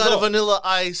the. Well, got no. a Vanilla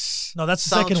Ice. No, that's the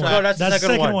second soundtrack. one. No, that's the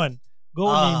second one. Go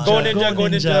Ah. Ninja. Go Ninja, Go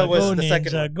Ninja was Go the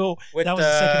second Ninja, one. Go. with That was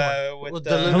the second one. with With the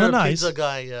the Vanilla Deliver Ice. Pizza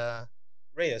guy.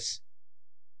 Reyes.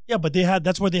 Yeah, but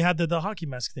that's where they had the hockey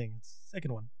mask thing. It's the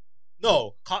second one.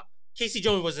 No, Casey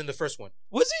Jones was in the first one.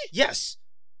 Was he? Yes,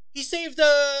 he saved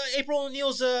April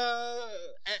O'Neil's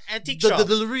antique The shop.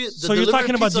 delivery. The So you're Deliver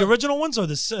talking about Pizza- the original ones or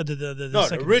the no, second the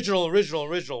one?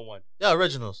 original one. Yeah,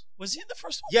 originals. Was he in the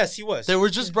first one? Yes, he was. They were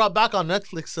just brought back on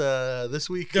Netflix this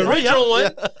week. The Oh, yeah. original one.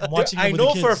 Yeah. I'm watching it I with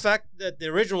know the for a kids. fact that the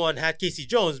original one had Casey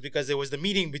Jones because it was the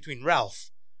meeting between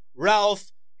Ralph.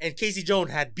 Ralph and Casey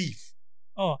Jones had beef.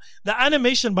 Oh, the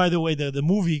animation, by the way, the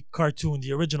movie cartoon,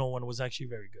 the original one was actually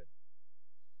very good.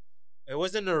 It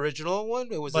wasn't an original one.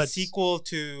 It was a But- sequel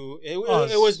to. It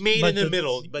was made But in the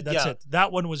middle. But that's yeah. it.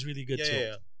 That one was really good Yeah, too. yeah,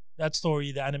 yeah. That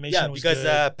story, the animation Yeah, was because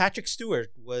good. Patrick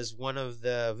Stewart was one of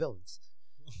the villains.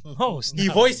 Oh, He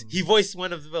snap. voiced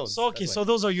one of the villains. So okay, That's so why.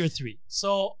 those are your 3.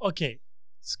 So okay, Good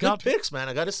Scott. picks, man.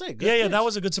 I gotta say. Good Yeah, picks. that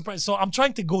was a good surprise. So I'm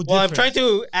trying to go Well, I'm different. trying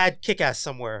to add Kick-Ass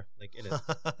somewhere, like in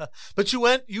it. But you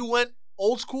went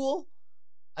old school.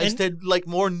 I And- stayed like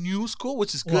more new school,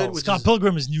 which is good. Well, which Scott is,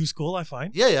 Pilgrim is new school, I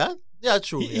find. yeah,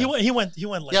 true. He went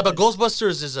like yeah, but this.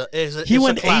 Ghostbusters is a He it's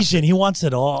went a classic. Asian. He wants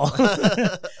it all.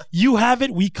 You have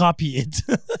it, we copy it.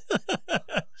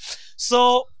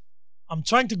 So I'm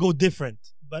trying to go different,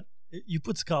 but you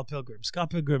put Scott Pilgrim. Scott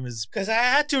Pilgrim is Because I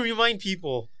had to remind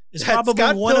people. is that probably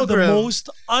Scott one of the Pilgrim most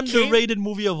underrated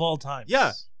movie of all time.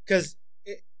 Yeah, because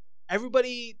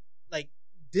everybody like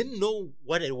didn't know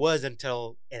what it was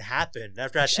until it happened.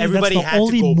 After that, Actually, everybody that's the had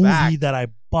only to go movie back. that I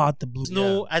bought the blue. There's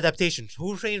no adaptation.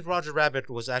 Who Trained Roger Rabbit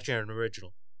was actually an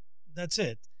original. That's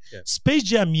it. Yeah. Space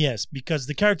Jam, yes, because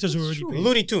the characters were already true. paid.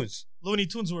 Looney Tunes. Looney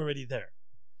Tunes were already there.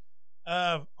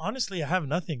 Honestly, I have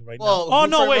nothing right Well, now. Oh Who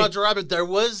no, Framed wait. Roger Rabbit. There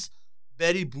was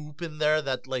Betty Boop in there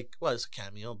that it's a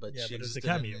cameo, but Yeah, she but it's a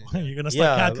existed in cameo. it. You're gonna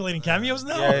start Yeah, calculating cameos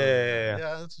now. Yeah.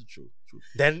 Yeah, that's true.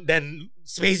 Then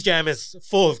Space Jam is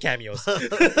full of cameos.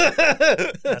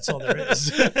 That's all there is.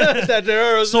 That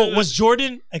there are- So was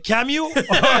Jordan a cameo?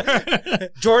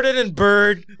 Jordan and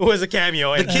Bird was a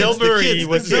cameo, and kids- Bill the Murray kids,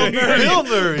 was Bill Murray. Bill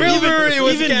Bill Murray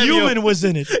was a Even cameo. Human was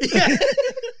in it. Yeah.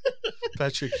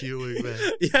 Patrick Ewing, man.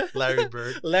 Yeah. Larry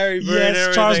Bird. Larry Bird. Yes, and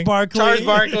everything. Charles Barkley. Charles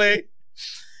Barkley.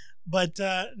 But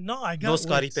no, I got No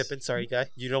Scottie wait. Pippen. Sorry, guy.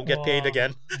 You don't get paid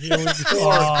again. Here we go.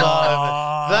 Poor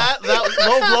guy, man. That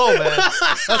low blow,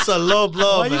 man. That's a low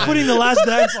blow, Why are man. you putting the last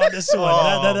dance on this one?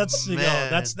 Oh, That's you know,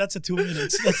 man. that's a 2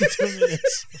 minutes. That's a 2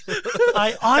 minutes.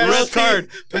 I honestly Red card.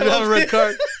 We have a red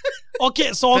card.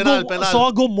 Okay, so Penal, penal.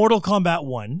 I'll go Mortal Kombat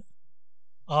 1.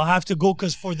 I'll have to go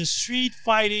because for the street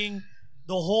fighting,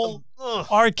 the whole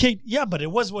arcade, yeah, but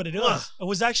it was what it was. It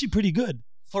was actually pretty good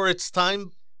For its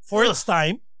time. for its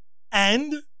time,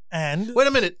 and Wait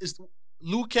a minute. Is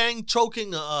Liu Kang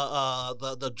choking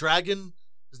the dragon?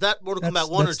 Is that Mortal Kombat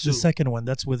 1 or that's 2? the second one.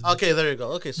 That's with Okay, there you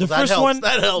go. Okay, so the that first helps. one.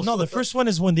 That helps. No, the first one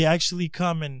is when they actually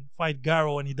come and fight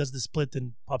Garo, and he does the split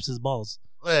and pops his balls.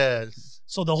 Yeah.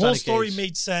 So the Johnny whole story Cage.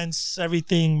 made sense.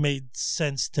 Everything made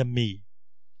sense to me.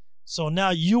 So now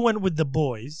you went with the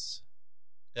boys.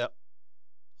 Yep.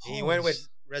 He went with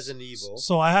Resident Evil.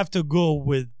 So I have to go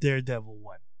with Daredevil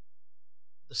 1.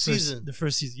 The season. The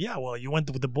first season. Yeah, well, you went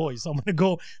with the boys. So I'm going to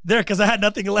go there because I had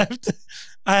nothing left.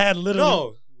 I had literally.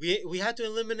 No, we had to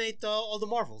eliminate all the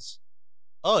Marvels.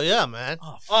 Oh, yeah, man.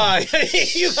 Oh, fuck.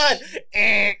 You got.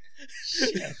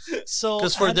 So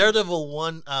Because for I- Daredevil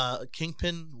 1,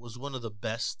 Kingpin was one of the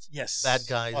best yes. bad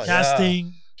guys. Oh, yeah.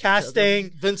 Casting.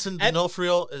 Casting. Vincent Ep-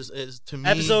 D'Onofrio is to me.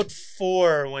 Episode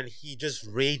 4 when he just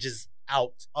rages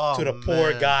out Oh, to the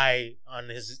poor man. guy on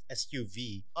his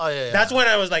SUV. Oh, yeah. That's when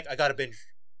I was like, I gotta binge.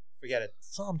 Forget it.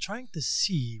 So I'm trying to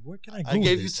see where can I go I with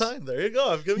gave you this? time. There you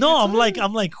go. I'm giving No, you I'm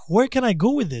time. like, where can I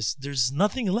go with this? There's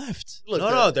nothing left. Look,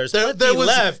 No, there's there plenty was,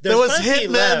 left. There There's was plenty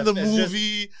Hitman, left. the It's just-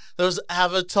 movie. There was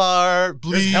Avatar,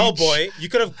 Bleach. There's Hellboy. You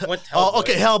could have went Hellboy. Oh,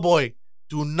 okay, Hellboy.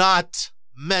 Do not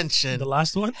mention The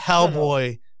last one?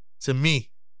 Hellboy to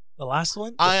me. The last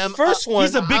one? I am first one-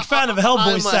 He's a big fan of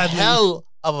Hellboy, I'm sadly.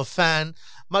 a of a fan.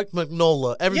 Mike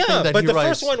Mignola, everything Yeah, that but he the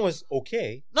writes. first one was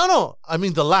okay. No. I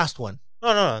mean the last one.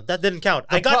 No, that didn't count.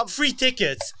 The I got prob- free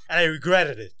tickets and I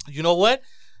regretted it. You know what?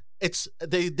 It's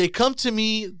they come to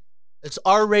me. It's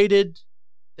R-rated.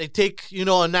 They take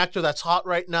an actor that's hot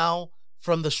right now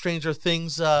from the Stranger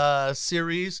Things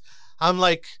series. I'm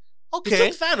like, They okay,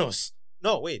 took Thanos.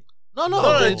 No, wait.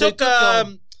 no, They took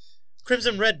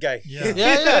Crimson Red guy. Yeah.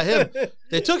 Yeah, him.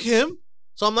 They took him.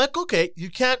 So I'm like, okay, you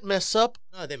can't mess up.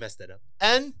 No, they messed it up.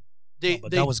 And they, No,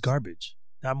 but they that was garbage.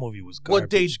 That movie was garbage. what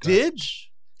they did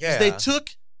garbage. Yeah. is they took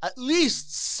at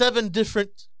least 7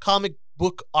 different comic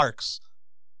book arcs,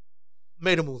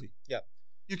 made a movie. Yeah.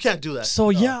 You can't do that. So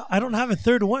yeah, I don't have a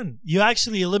third one. You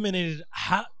actually eliminated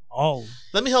all.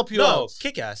 Let me help you No, out.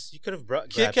 Kick-Ass. You could have brought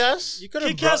Kick-Ass? You could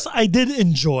have Kick-Ass I did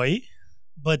enjoy,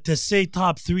 but to say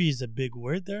top 3 is a big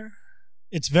word there.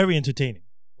 It's very entertaining.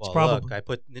 Well, probably- look, I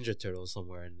put Ninja Turtles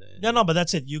somewhere in there. No, but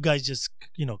that's it. You guys just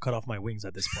cut off my wings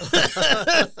at this point.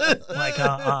 Like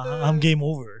I'm game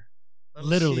over. Let me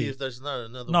literally. see if there's not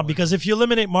another No, one. because if you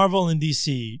eliminate Marvel and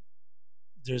DC,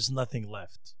 there's nothing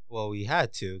left. Well, we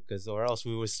had to, or else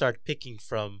we would start picking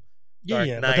from. Yeah, Dark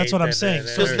yeah, but that's Knight what I'm and- saying. and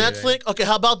So Because everything. Netflix. Okay,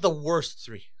 how about the worst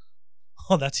 3?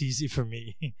 Oh, that's easy for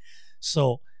me.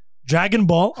 So, Dragon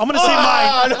Ball. I'm gonna say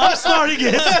Oh, mine. no. I'm starting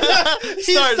it.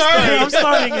 He's Start, starting. I'm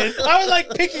starting it. I was like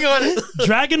picking on it.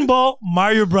 Dragon Ball,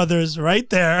 Mario Brothers, right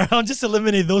there. I'll just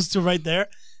eliminate those 2 right there,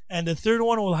 and the third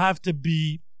one will have to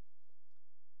be.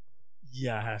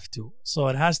 Yeah, I have to. So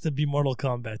it has to be Mortal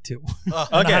Kombat 2. Uh,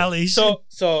 Okay, Annihilation.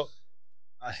 so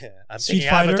I'm Street taking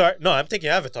Fighter? Avatar. No, I'm taking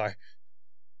Avatar.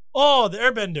 Oh, the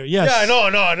Airbender. Yes. Yeah, no.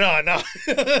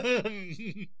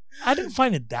 I didn't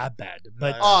find it that bad,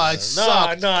 but Oh, it No,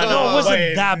 sucked. no, Come no, it on. wasn't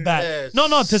wait. that bad. It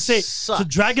No, to say sucked. to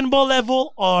Dragon Ball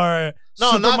level or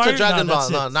No, Super not Mario? to Dragon No, Ball.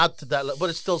 that's No, it. not to that level. But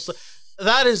it's still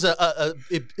that is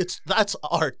that's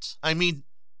art. I mean,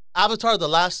 Avatar: The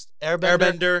Last Airbender,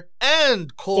 Airbender.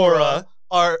 and Korra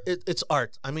are it's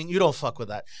art. I mean, you don't fuck with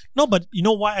that. No, but you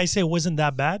know why I say it wasn't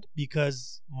that bad?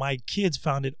 Because my kids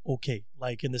found it okay.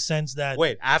 Like in the sense that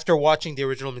Wait, after watching the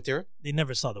original material? they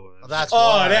never saw the movie. That's Oh,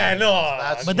 why. yeah, no.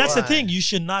 But that's the why. thing. You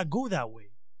should not go that way.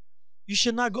 You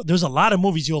should not go. There's a lot of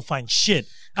movies you'll find shit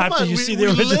Come after on, you we, see we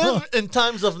the original. live in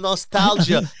times of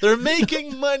nostalgia. They're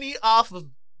making money off of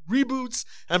reboots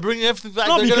and bringing everything back.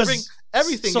 No, They're gonna because- bring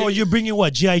everything. So you're bringing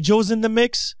what? G.I. Joe's in the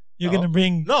mix? You're No. gonna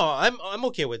bring No, I'm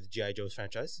okay with the G.I. Joe's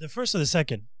franchise. the first or the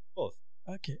second? Both.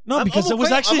 Okay. No, I'm because it was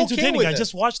okay- actually I'm okay entertaining. with I it.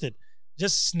 just watched it.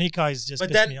 Just Snake Eyes just But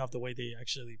pissed that- me off the way they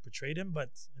actually portrayed him. But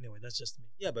anyway, that's just me.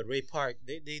 Yeah, but Ray Park,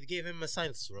 they gave him a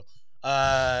science role.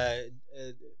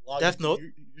 Wow, Death Note.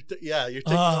 You're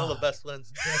taking all the best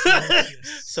ones.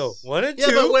 So 1 and 2.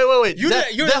 Yeah, but wait. You-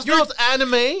 you're- Death you're- Note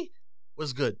anime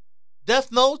was good.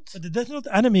 Death Note. But the Death Note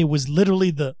anime was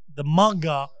literally the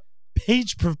manga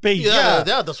page per page. Yeah,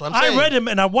 that's what I'm saying. I read him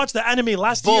and I watched the anime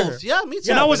last both. year. Yeah, me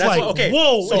too. And I but was that's like, what- okay,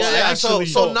 whoa, so- it's Yeah, actually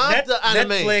so not the anime.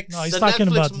 Netflix. No, he's the talking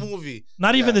Netflix about- movie.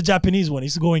 not even Yeah. the Japanese one.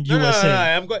 He's going No, USA. no,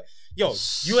 I'm going. Yo,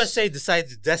 USA decided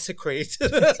to desecrate.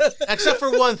 Except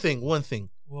for one thing.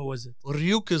 What was it?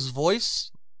 Ryuka's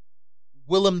voice,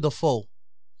 Willem Dafoe,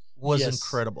 was Yes.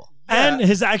 incredible. And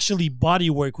his actually body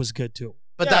work was good too.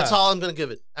 But Yeah. that's all I'm gonna give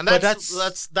it. And But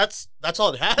that's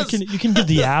all it has. You can give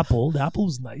the apple. The apple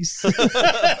was nice.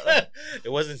 It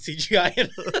wasn't CGI.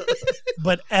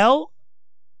 But L,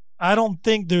 I don't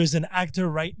think there's an actor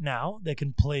right now that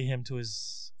can play him to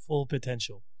his full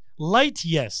potential. Light,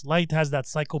 yes. Light has that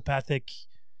psychopathic.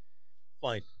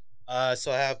 Fine.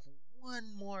 So I have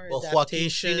one more Well, Joaquin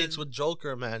adaptation. Phoenix with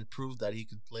Joker, man, proved that he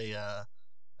could play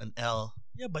an L.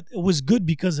 Yeah, but it was good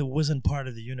because it wasn't part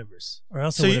of the universe, or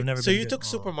else it So would you, have never so been you good. took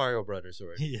Super Mario Brothers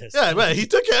already. Yes. Yeah, man, he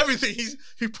took everything. He's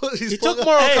He put took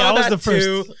Mortal Hey, I was Kombat the first.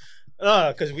 2.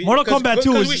 Because we Mortal Kombat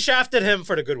 2 because was- we shafted him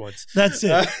for the good ones. That's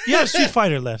it. You have Street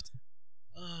Fighter left.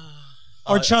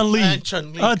 Or Chun Li. And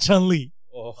Chun Li. Chun Li.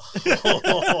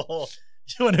 Oh.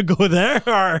 You want to go there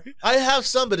or? I have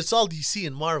some, but it's all DC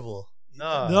and Marvel.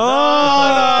 No.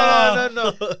 No.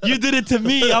 No. You did it to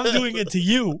me. I'm doing it to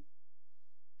you.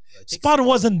 Spawn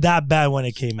wasn't that bad when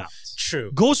it came out.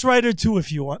 True. Ghost Rider 2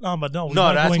 if you want. No, but no. we're No,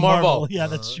 not that's going Marvel. Yeah,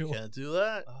 that's true. Can't do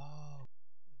that. Oh.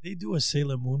 They do a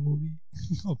Sailor Moon movie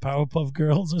or Powerpuff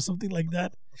Girls or something like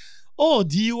that. Oh,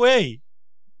 DUA.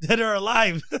 Dead or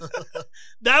Alive.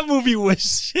 That movie was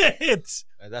shit.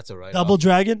 That's a right. Double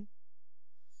Dragon.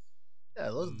 Yeah,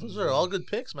 those are all good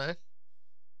picks, man.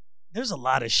 There's a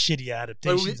lot of shitty But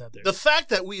adaptations out there. the fact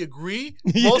that we agree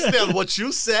Yeah. mostly on what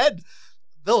you said,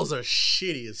 those are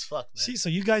shitty as fuck, man. See, so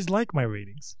you guys like my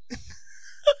ratings.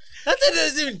 That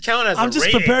doesn't even count as. I'm a just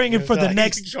rating. preparing it for the Like,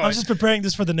 next. sure. I'm just preparing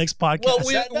this for the next podcast.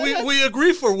 Well, we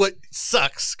agree for what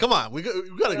sucks. Come on, we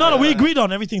gotta. no, we agreed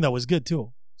on everything that was good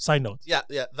too. Side note. Yeah,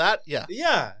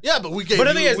 Yeah. but we gave But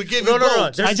the thing you. is, We gave no, you no, no.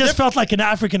 gold. There's I just felt like an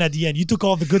African at the end. You took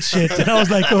all the good shit, and I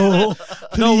was like, oh,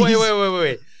 No, please.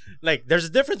 wait. Like, there's a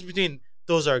difference between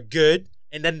those are good,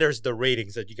 and then there's the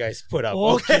ratings that you guys put up.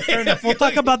 Okay, fair enough. We'll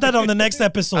talk about that on the next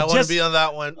episode. I want to Just, be on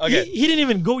that one. Okay. he didn't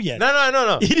even go yet.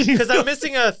 No. He didn't Because go. I'm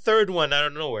missing a third one out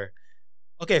of nowhere.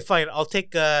 Okay, fine. I'll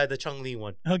take the Chung Li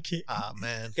one. Okay. Ah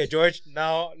man. Okay, George.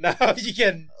 Now you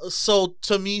can. So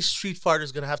to me, Street Fighter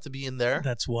is gonna have to be in there.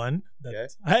 That's one. That Okay.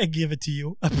 I give it to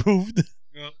you. Approved.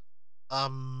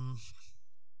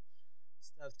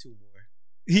 Still have two more.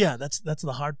 Yeah, that's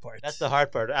the hard part. That's the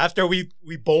hard part. After we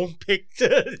bone picked.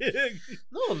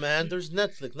 No man, there's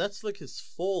Netflix. Netflix is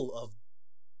full of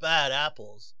bad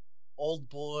apples. Old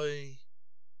Boy.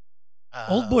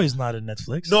 Old Boy is not in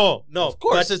Netflix. no, Of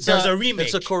course, but it's there's a remake.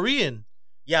 It's a Korean.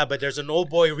 Yeah, but there's an Old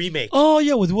Boy remake. Oh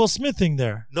yeah, with Will Smith in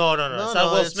there. No, it's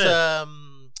not Will it's Smith.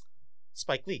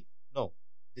 Spike Lee. No,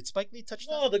 did Spike Lee touch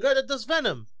that? no, the guy that does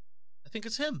Venom. I think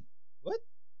it's him. What?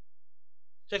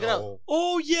 Check it out. No.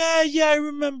 Oh yeah, I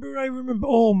remember.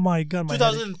 Oh my god, my head.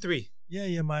 2003.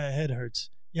 Yeah, my head hurts.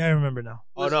 Yeah, I remember now.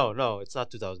 Oh no, it's not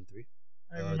 2003.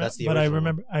 I remember, that's the but I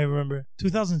original remember.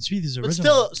 2003 is the But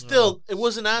original. still, it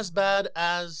wasn't as bad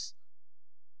as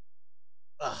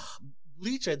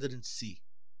Bleach. I didn't see.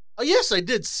 Oh yes, I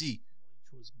did see.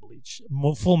 Which was Bleach.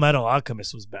 Full Metal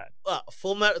Alchemist was bad.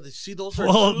 Full Metal. See those? are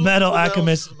Full two Metal Full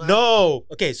Alchemist. was bad. No.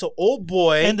 Okay, so Old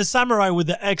Boy. And the samurai with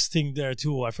the X thing there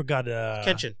too. I forgot.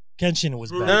 Kenshin. Kenshin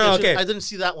was bad. No, okay. I didn't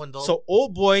see that one though. So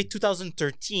Old Boy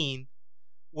 2013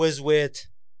 was with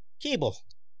Cable,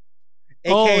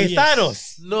 Oh, aka yes.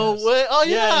 Thanos. no Yes. way. Oh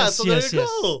yeah. Yes, so yes, there you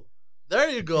yes. go. There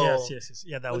you go. Yes.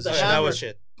 Yeah, that With was the the Yeah, shit. that hammer. was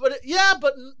shit.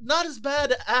 But not as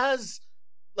bad as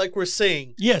like we're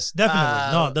saying. Yes,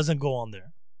 definitely. No, it doesn't go on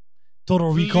there.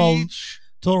 Total Recall. Bleach.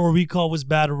 Total Recall was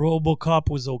bad. RoboCop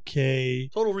was okay.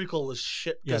 Total Recall was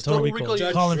shit. Yeah, 'Cause Total Recall.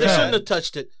 Judge Colin They Dredd. shouldn't Farrell. have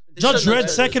touched it. They Judge shouldn't have Dredd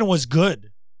touched second was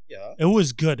good. Yeah, It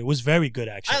was good. It was very good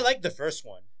actually. I like the first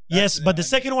one. Yes, but the That's-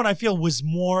 second one I feel was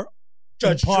more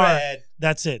Judge in par. Dredd.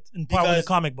 That's it. In par with the Because-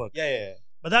 comic book. Yeah.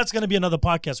 But that's going to be another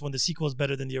podcast when the sequel is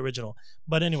better than the original.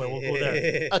 But anyway, we'll go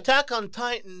there. Attack on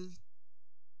Titan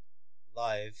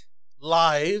Live.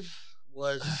 live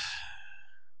was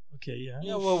Okay, yeah.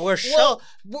 Yeah, well, we're well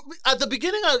at the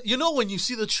beginning. When you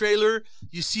see the trailer,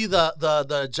 you see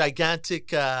the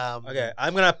gigantic. Okay,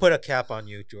 I'm gonna put a cap on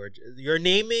you, George. You're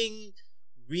naming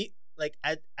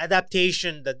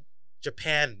adaptation that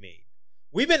Japan made.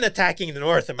 We've been attacking the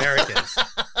North Americans,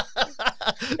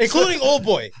 including Old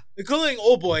Boy,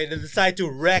 and then decide to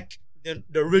wreck the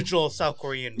original South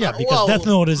Korean. Yeah, movie. because Death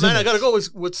Note is man. in I it. gotta go with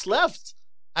what's left,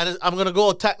 and I'm gonna go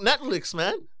attack Netflix,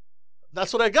 man.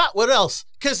 That's what I got. What else?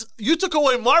 Because you took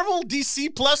away Marvel,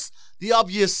 DC, plus the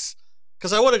obvious.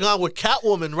 Because I would have gone with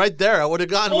Catwoman right there. I would have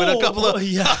gone with a couple of.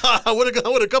 yeah. I would have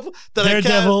gone with a couple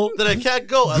Daredevil, that I can't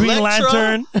go. Green Electro,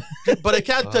 Lantern. but I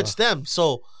can't touch them.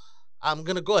 So I'm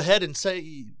gonna go ahead and say,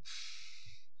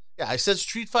 yeah, I said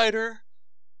Street Fighter,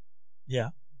 Yeah.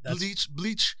 that's-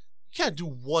 Bleach. You can't do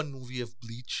one movie of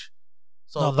Bleach.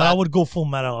 So no, that would go Full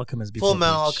Metal Alchemist before Full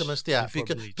Metal Bleach. Alchemist, yeah, Before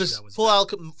because Bleach, because that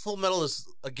was Full Metal is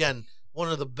again one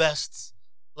of the best,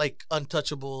 like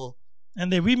untouchable. bad.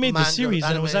 And they remade the manga, series,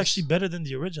 and it was animes. actually better than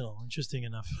the original. Interesting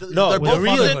enough. No, They're with the the both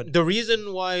reason Brotherhood. the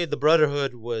reason why the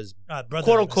Brotherhood was Brotherhood,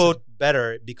 quote I unquote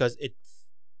better because said.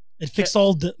 It fixed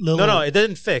all the little. no, it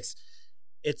didn't fix.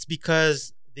 It's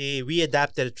because they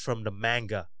readapted it from the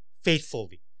manga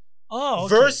faithfully Oh,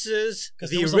 okay. versus Because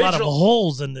the there was a lot of original.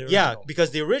 holes in there. Yeah,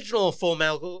 because the original Full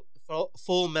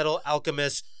Metal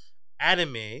Alchemist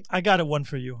anime. I got it one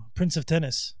for you. Prince of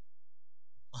Tennis.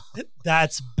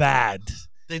 That's bad.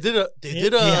 They did a. They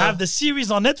have the series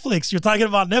on Netflix. You're talking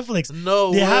about Netflix.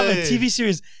 no. They have a way. TV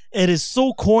series. It is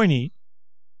so corny.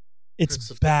 It's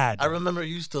Prince of- bad. I remember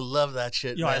you used to love that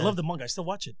shit. Yo, I man. love the manga. I still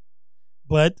watch it.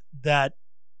 But that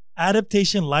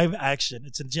adaptation live action,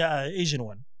 it's an Asian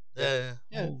one. Yeah.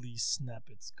 Holy snap,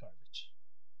 it's garbage.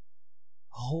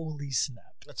 Holy snap.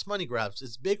 That's money grabs.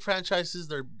 It's big franchises.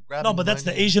 They're grabbing. No, but that's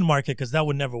the money. Asian market because that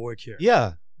would never work here.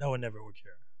 Yeah, That would never work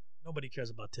here. Nobody cares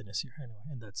about tennis here anyway,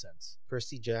 in that sense.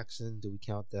 Percy Jackson. Do we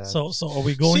count that? So are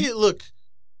we going? See, look,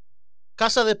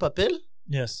 Casa de Papel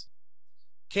Yes.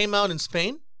 came out in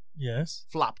Spain, Yes.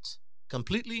 flopped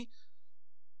completely.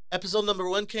 Episode number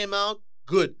 1 came out,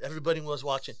 good. Everybody was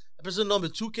watching. Episode number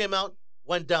 2 came out,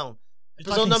 went down. You're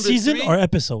Episode talking number season 3 or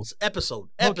episode? episode.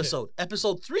 Okay.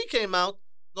 Episode 3 came out,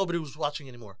 nobody was watching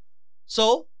anymore.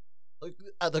 So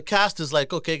the cast is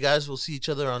like, okay, guys, we'll see each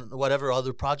other on whatever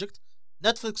other project.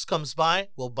 Netflix comes by,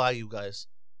 we'll buy you guys.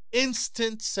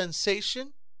 Instant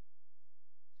sensation.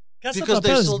 Casa Because Papel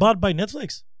they is sold- bought by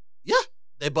Netflix. Yeah,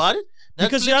 they bought it.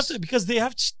 Because you have Netflix- to, because they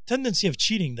have tendency of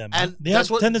cheating them. and They have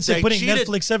tendency of they putting cheated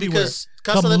Netflix everywhere. Because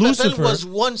Casa Come de Papel Lucifer. was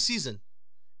one season,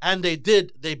 and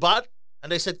they bought,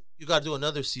 and they said you got to do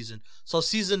another season. So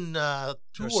season 2 Or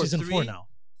or season 3, 4 now.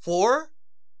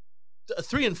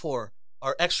 3 and 4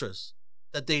 are extras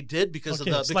that they did because Okay,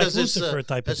 of the it's like because it's Lucifer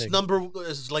type of it's thing.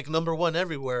 it's like number one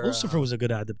everywhere. Lucifer was a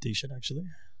good adaptation, actually.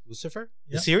 Lucifer?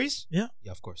 Yeah. The series? Yeah.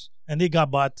 Yeah, of course. And they got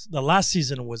bought. The last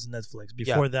season was Netflix.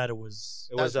 Before that, it was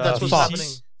It was That's what's Fox.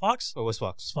 happening. Fox. It was It's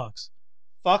Fox. Fox.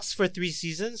 Fox for 3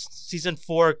 seasons. Season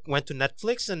 4 went to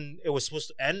Netflix, and it was supposed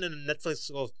to end. And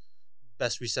Netflix goes,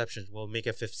 best reception. We'll make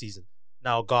a 5th season.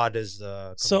 Now God is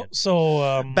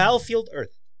So Battlefield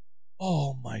Earth.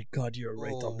 Oh my God, you're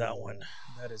right on that Oh. one.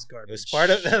 That is garbage. It was part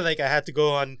of like I had to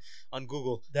go on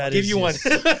Google. That I'll give is you one. just-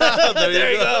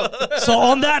 there you go. So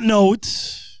on that note,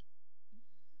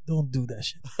 don't do that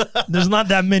shit. There's not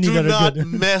that many Do that are not good.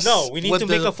 mess. No, we need with to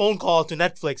make a phone call to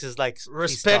Netflix. Is like please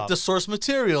respect stop. the source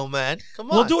material, man.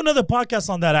 Come on. We'll do another podcast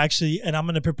on that actually, and I'm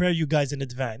gonna prepare you guys in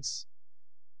advance.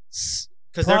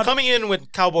 Because they're Prod- coming in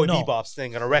with Cowboy No. Bebop's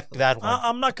thing, gonna wreck that one.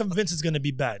 I'm not convinced it's gonna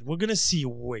be bad. We're gonna see.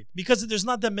 Wait, because there's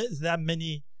not that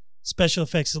many special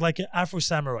effects. It's like an Afro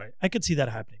Samurai. I could see that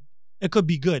happening. It could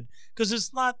be good because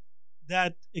it's not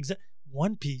that exact.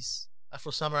 One Piece.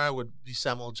 Afro Samurai would be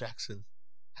Samuel Jackson.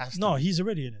 Has to No, be. he's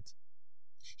already in it.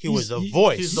 he was the he-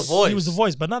 voice. he's the voice. He was the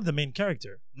voice, but not the main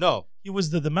character. No, He was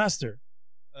the master.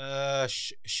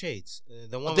 Shades.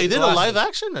 The one. They with did a glasses. live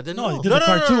action. I didn't No, know. he did No, a no,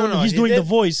 no, no, cartoon. no, He's he doing the did-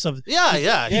 voice of. Yeah,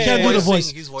 yeah. He Yeah, can't yeah, do the he's voice,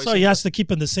 He's so voicing. he has to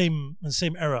keep in the same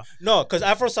era. No, because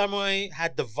Afro Samurai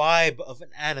had the vibe of an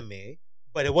anime,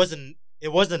 but it wasn't.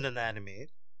 It wasn't an anime.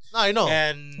 No, I know.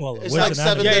 And Well, it it's was like an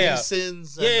Seven anime. Deadly Yeah, yeah.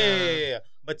 Sins. yeah, And, yeah, yeah, yeah.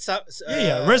 But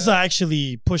Yeah. Reza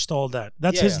actually pushed all that.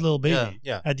 That's Yeah, his yeah. little baby.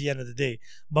 Yeah. Yeah. At the end of the day,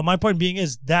 but my point being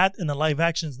is that in a live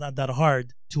action is not that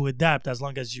hard to adapt as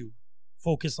long as you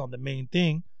focus on the main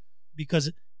thing.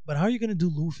 Because, but how are you gonna do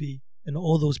Luffy and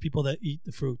all those people that eat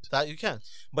the fruit? that you can.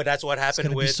 But that's what It's happened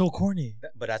gonna be with. so corny.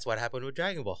 But that's what happened with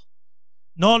Dragon Ball.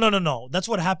 No. That's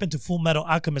what happened to Full Metal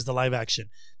Alchemist, the live action.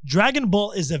 Dragon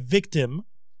Ball is a victim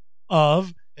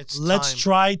of It's let's time.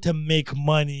 try to make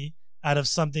money out of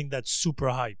something that's super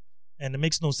hype. And it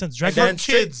makes no sense. And Dragon then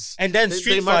For kids. And then They-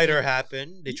 Street they market- Fighter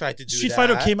happened. They tried to do Street that.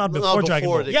 Fighter came out No, before Dragon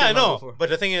before Ball. they- Yeah, I came out know. before. But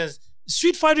the thing is,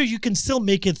 Street Fighter, you can still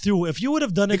make it through. If you would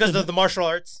have done it, because of the martial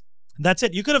arts. that's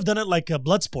it. You could have done it like a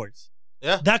Bloodsport.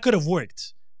 Yeah. That could have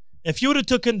worked. If you would have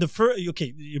taken the first,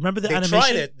 okay, you remember the They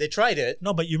animation? tried it.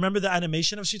 No, but you remember the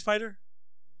animation of Street Fighter?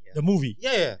 Yeah. The movie.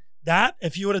 Yeah. That,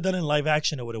 if you would have done it in live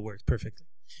action, it would have worked perfectly.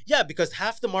 Yeah, because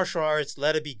half the martial arts,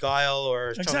 let it be Guile or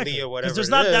Exactly. Chun-Li or whatever. Because there's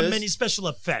it not that is. many special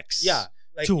effects. Yeah.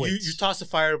 Like to you, it. you toss a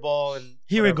fireball and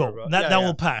Here we whatever, go. bro. That Yeah, that yeah.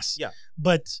 will pass. Yeah.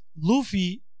 But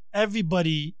Luffy,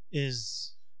 everybody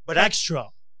is But that's extra.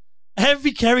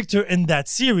 Every character in that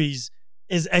series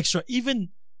is extra. Even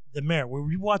the mayor. We're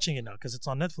rewatching it now because it's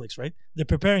on Netflix, right? They're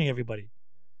preparing everybody.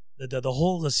 The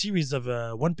whole series of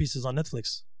One Piece is on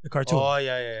Netflix. The cartoon. Oh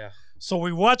yeah. So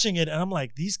we're watching it, and I'm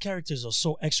like, these characters are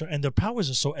so extra, and their powers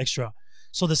are so extra.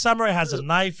 So the samurai has a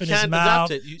knife in his Can't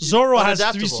mouth. adapt it. Zoro has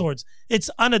 3 unadaptable. swords.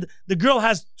 The girl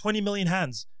has 20 million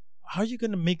hands. How are you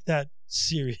going to make that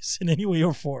serious in any way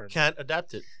or form? Can't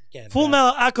adapt it. Full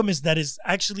Metal Alchemist that is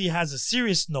actually has a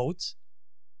serious note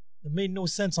that made no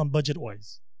sense on budget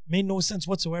wise. Made no sense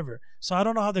whatsoever. So I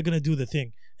don't know how they're gonna do the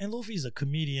thing. And Luffy's a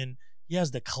comedian. He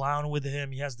has the clown with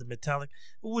him. He has the metallic.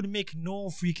 It would make no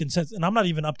freaking sense. And I'm not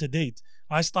even up to date.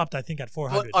 I stopped, I think, at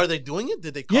 400. But are they doing it?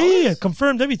 Did they call Yeah. it?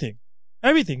 Confirmed everything.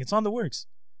 Everything. It's on the works.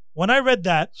 When I read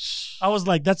that, I was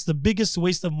like, that's the biggest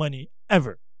waste of money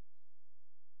ever.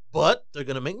 But they're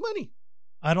gonna make money.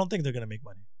 I don't think they're gonna make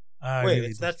money. I Wait, really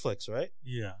it's don't. Netflix, right?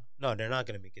 Yeah. No, they're not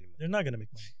gonna make any money. They're not gonna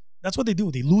make money. That's what they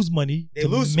do. They lose money. They to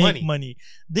lose make money.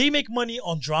 They make money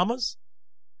on dramas,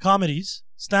 comedies,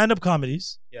 stand-up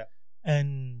comedies. Yeah.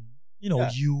 And Yeah.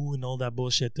 you and all that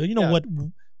bullshit. You know Yeah.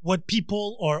 what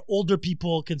people or older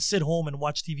people can sit home and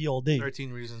watch TV all day.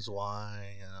 13 Reasons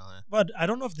Why. But I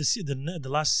don't know if the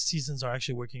last seasons are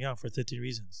actually working out for 13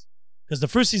 reasons. Because the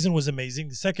first season was amazing.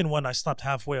 The second one I stopped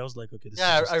halfway. I was like, okay, this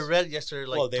Yeah, is just... I read yesterday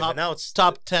like well, they've top, announced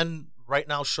top 10 right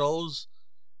now shows,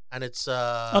 and it's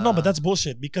Oh no, but that's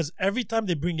bullshit because every time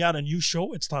they bring out a new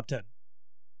show, it's top 10.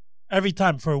 Every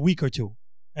time for a week or two.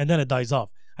 And then it dies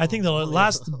off. I think the Oh, yeah.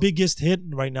 last biggest hit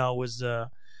right now was the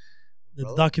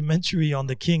Really? documentary on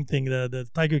the King thing, the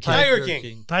Tiger King. Tiger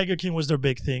King. Tiger King was their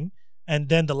big thing. and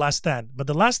then The Last Stand. But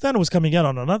The Last Stand was coming out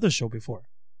on another show before,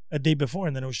 a day before,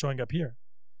 and then it was showing up here.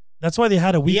 That's why they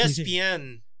had a weekly.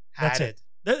 ESPN had That's it.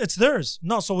 It's theirs.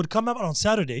 No, so it would come out on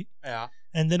Saturday, Yeah.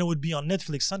 and then it would be on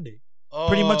Netflix Sunday. Oh,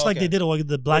 Pretty much like okay. they did with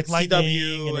the Black With Lightning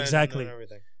CW and exactly.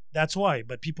 everything. That's why.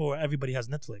 But everybody has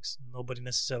Netflix. Nobody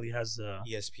necessarily has.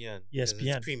 ESPN. ESPN. 'cause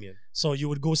it's premium. So you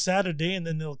would go Saturday, and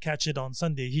then they'll catch it on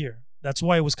Sunday here. That's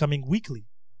why it was coming weekly.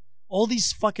 All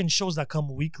these fucking shows that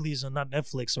come weeklies are not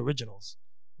Netflix originals,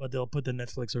 but they'll put the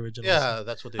Netflix originals. Yeah,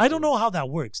 that's what they I do. don't know how that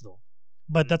works though,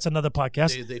 but that's another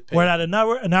podcast. They pay. We're at an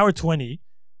hour 20.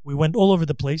 We went all over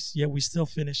the place, yet we still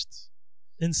finished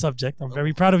in subject. I'm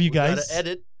very proud of you We gotta guys.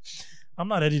 edit. I'm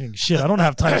not editing shit. I don't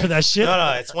have time for that shit.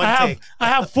 No, it's one I take.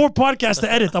 have 4 podcasts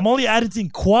to edit. I'm only editing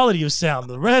quality of sound.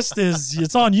 The rest is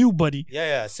it's on you, buddy.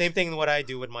 Yeah. Same thing what I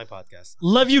do with my podcast.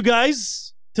 Love you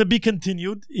guys. To be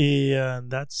continued.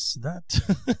 And that's that.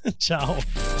 Ciao.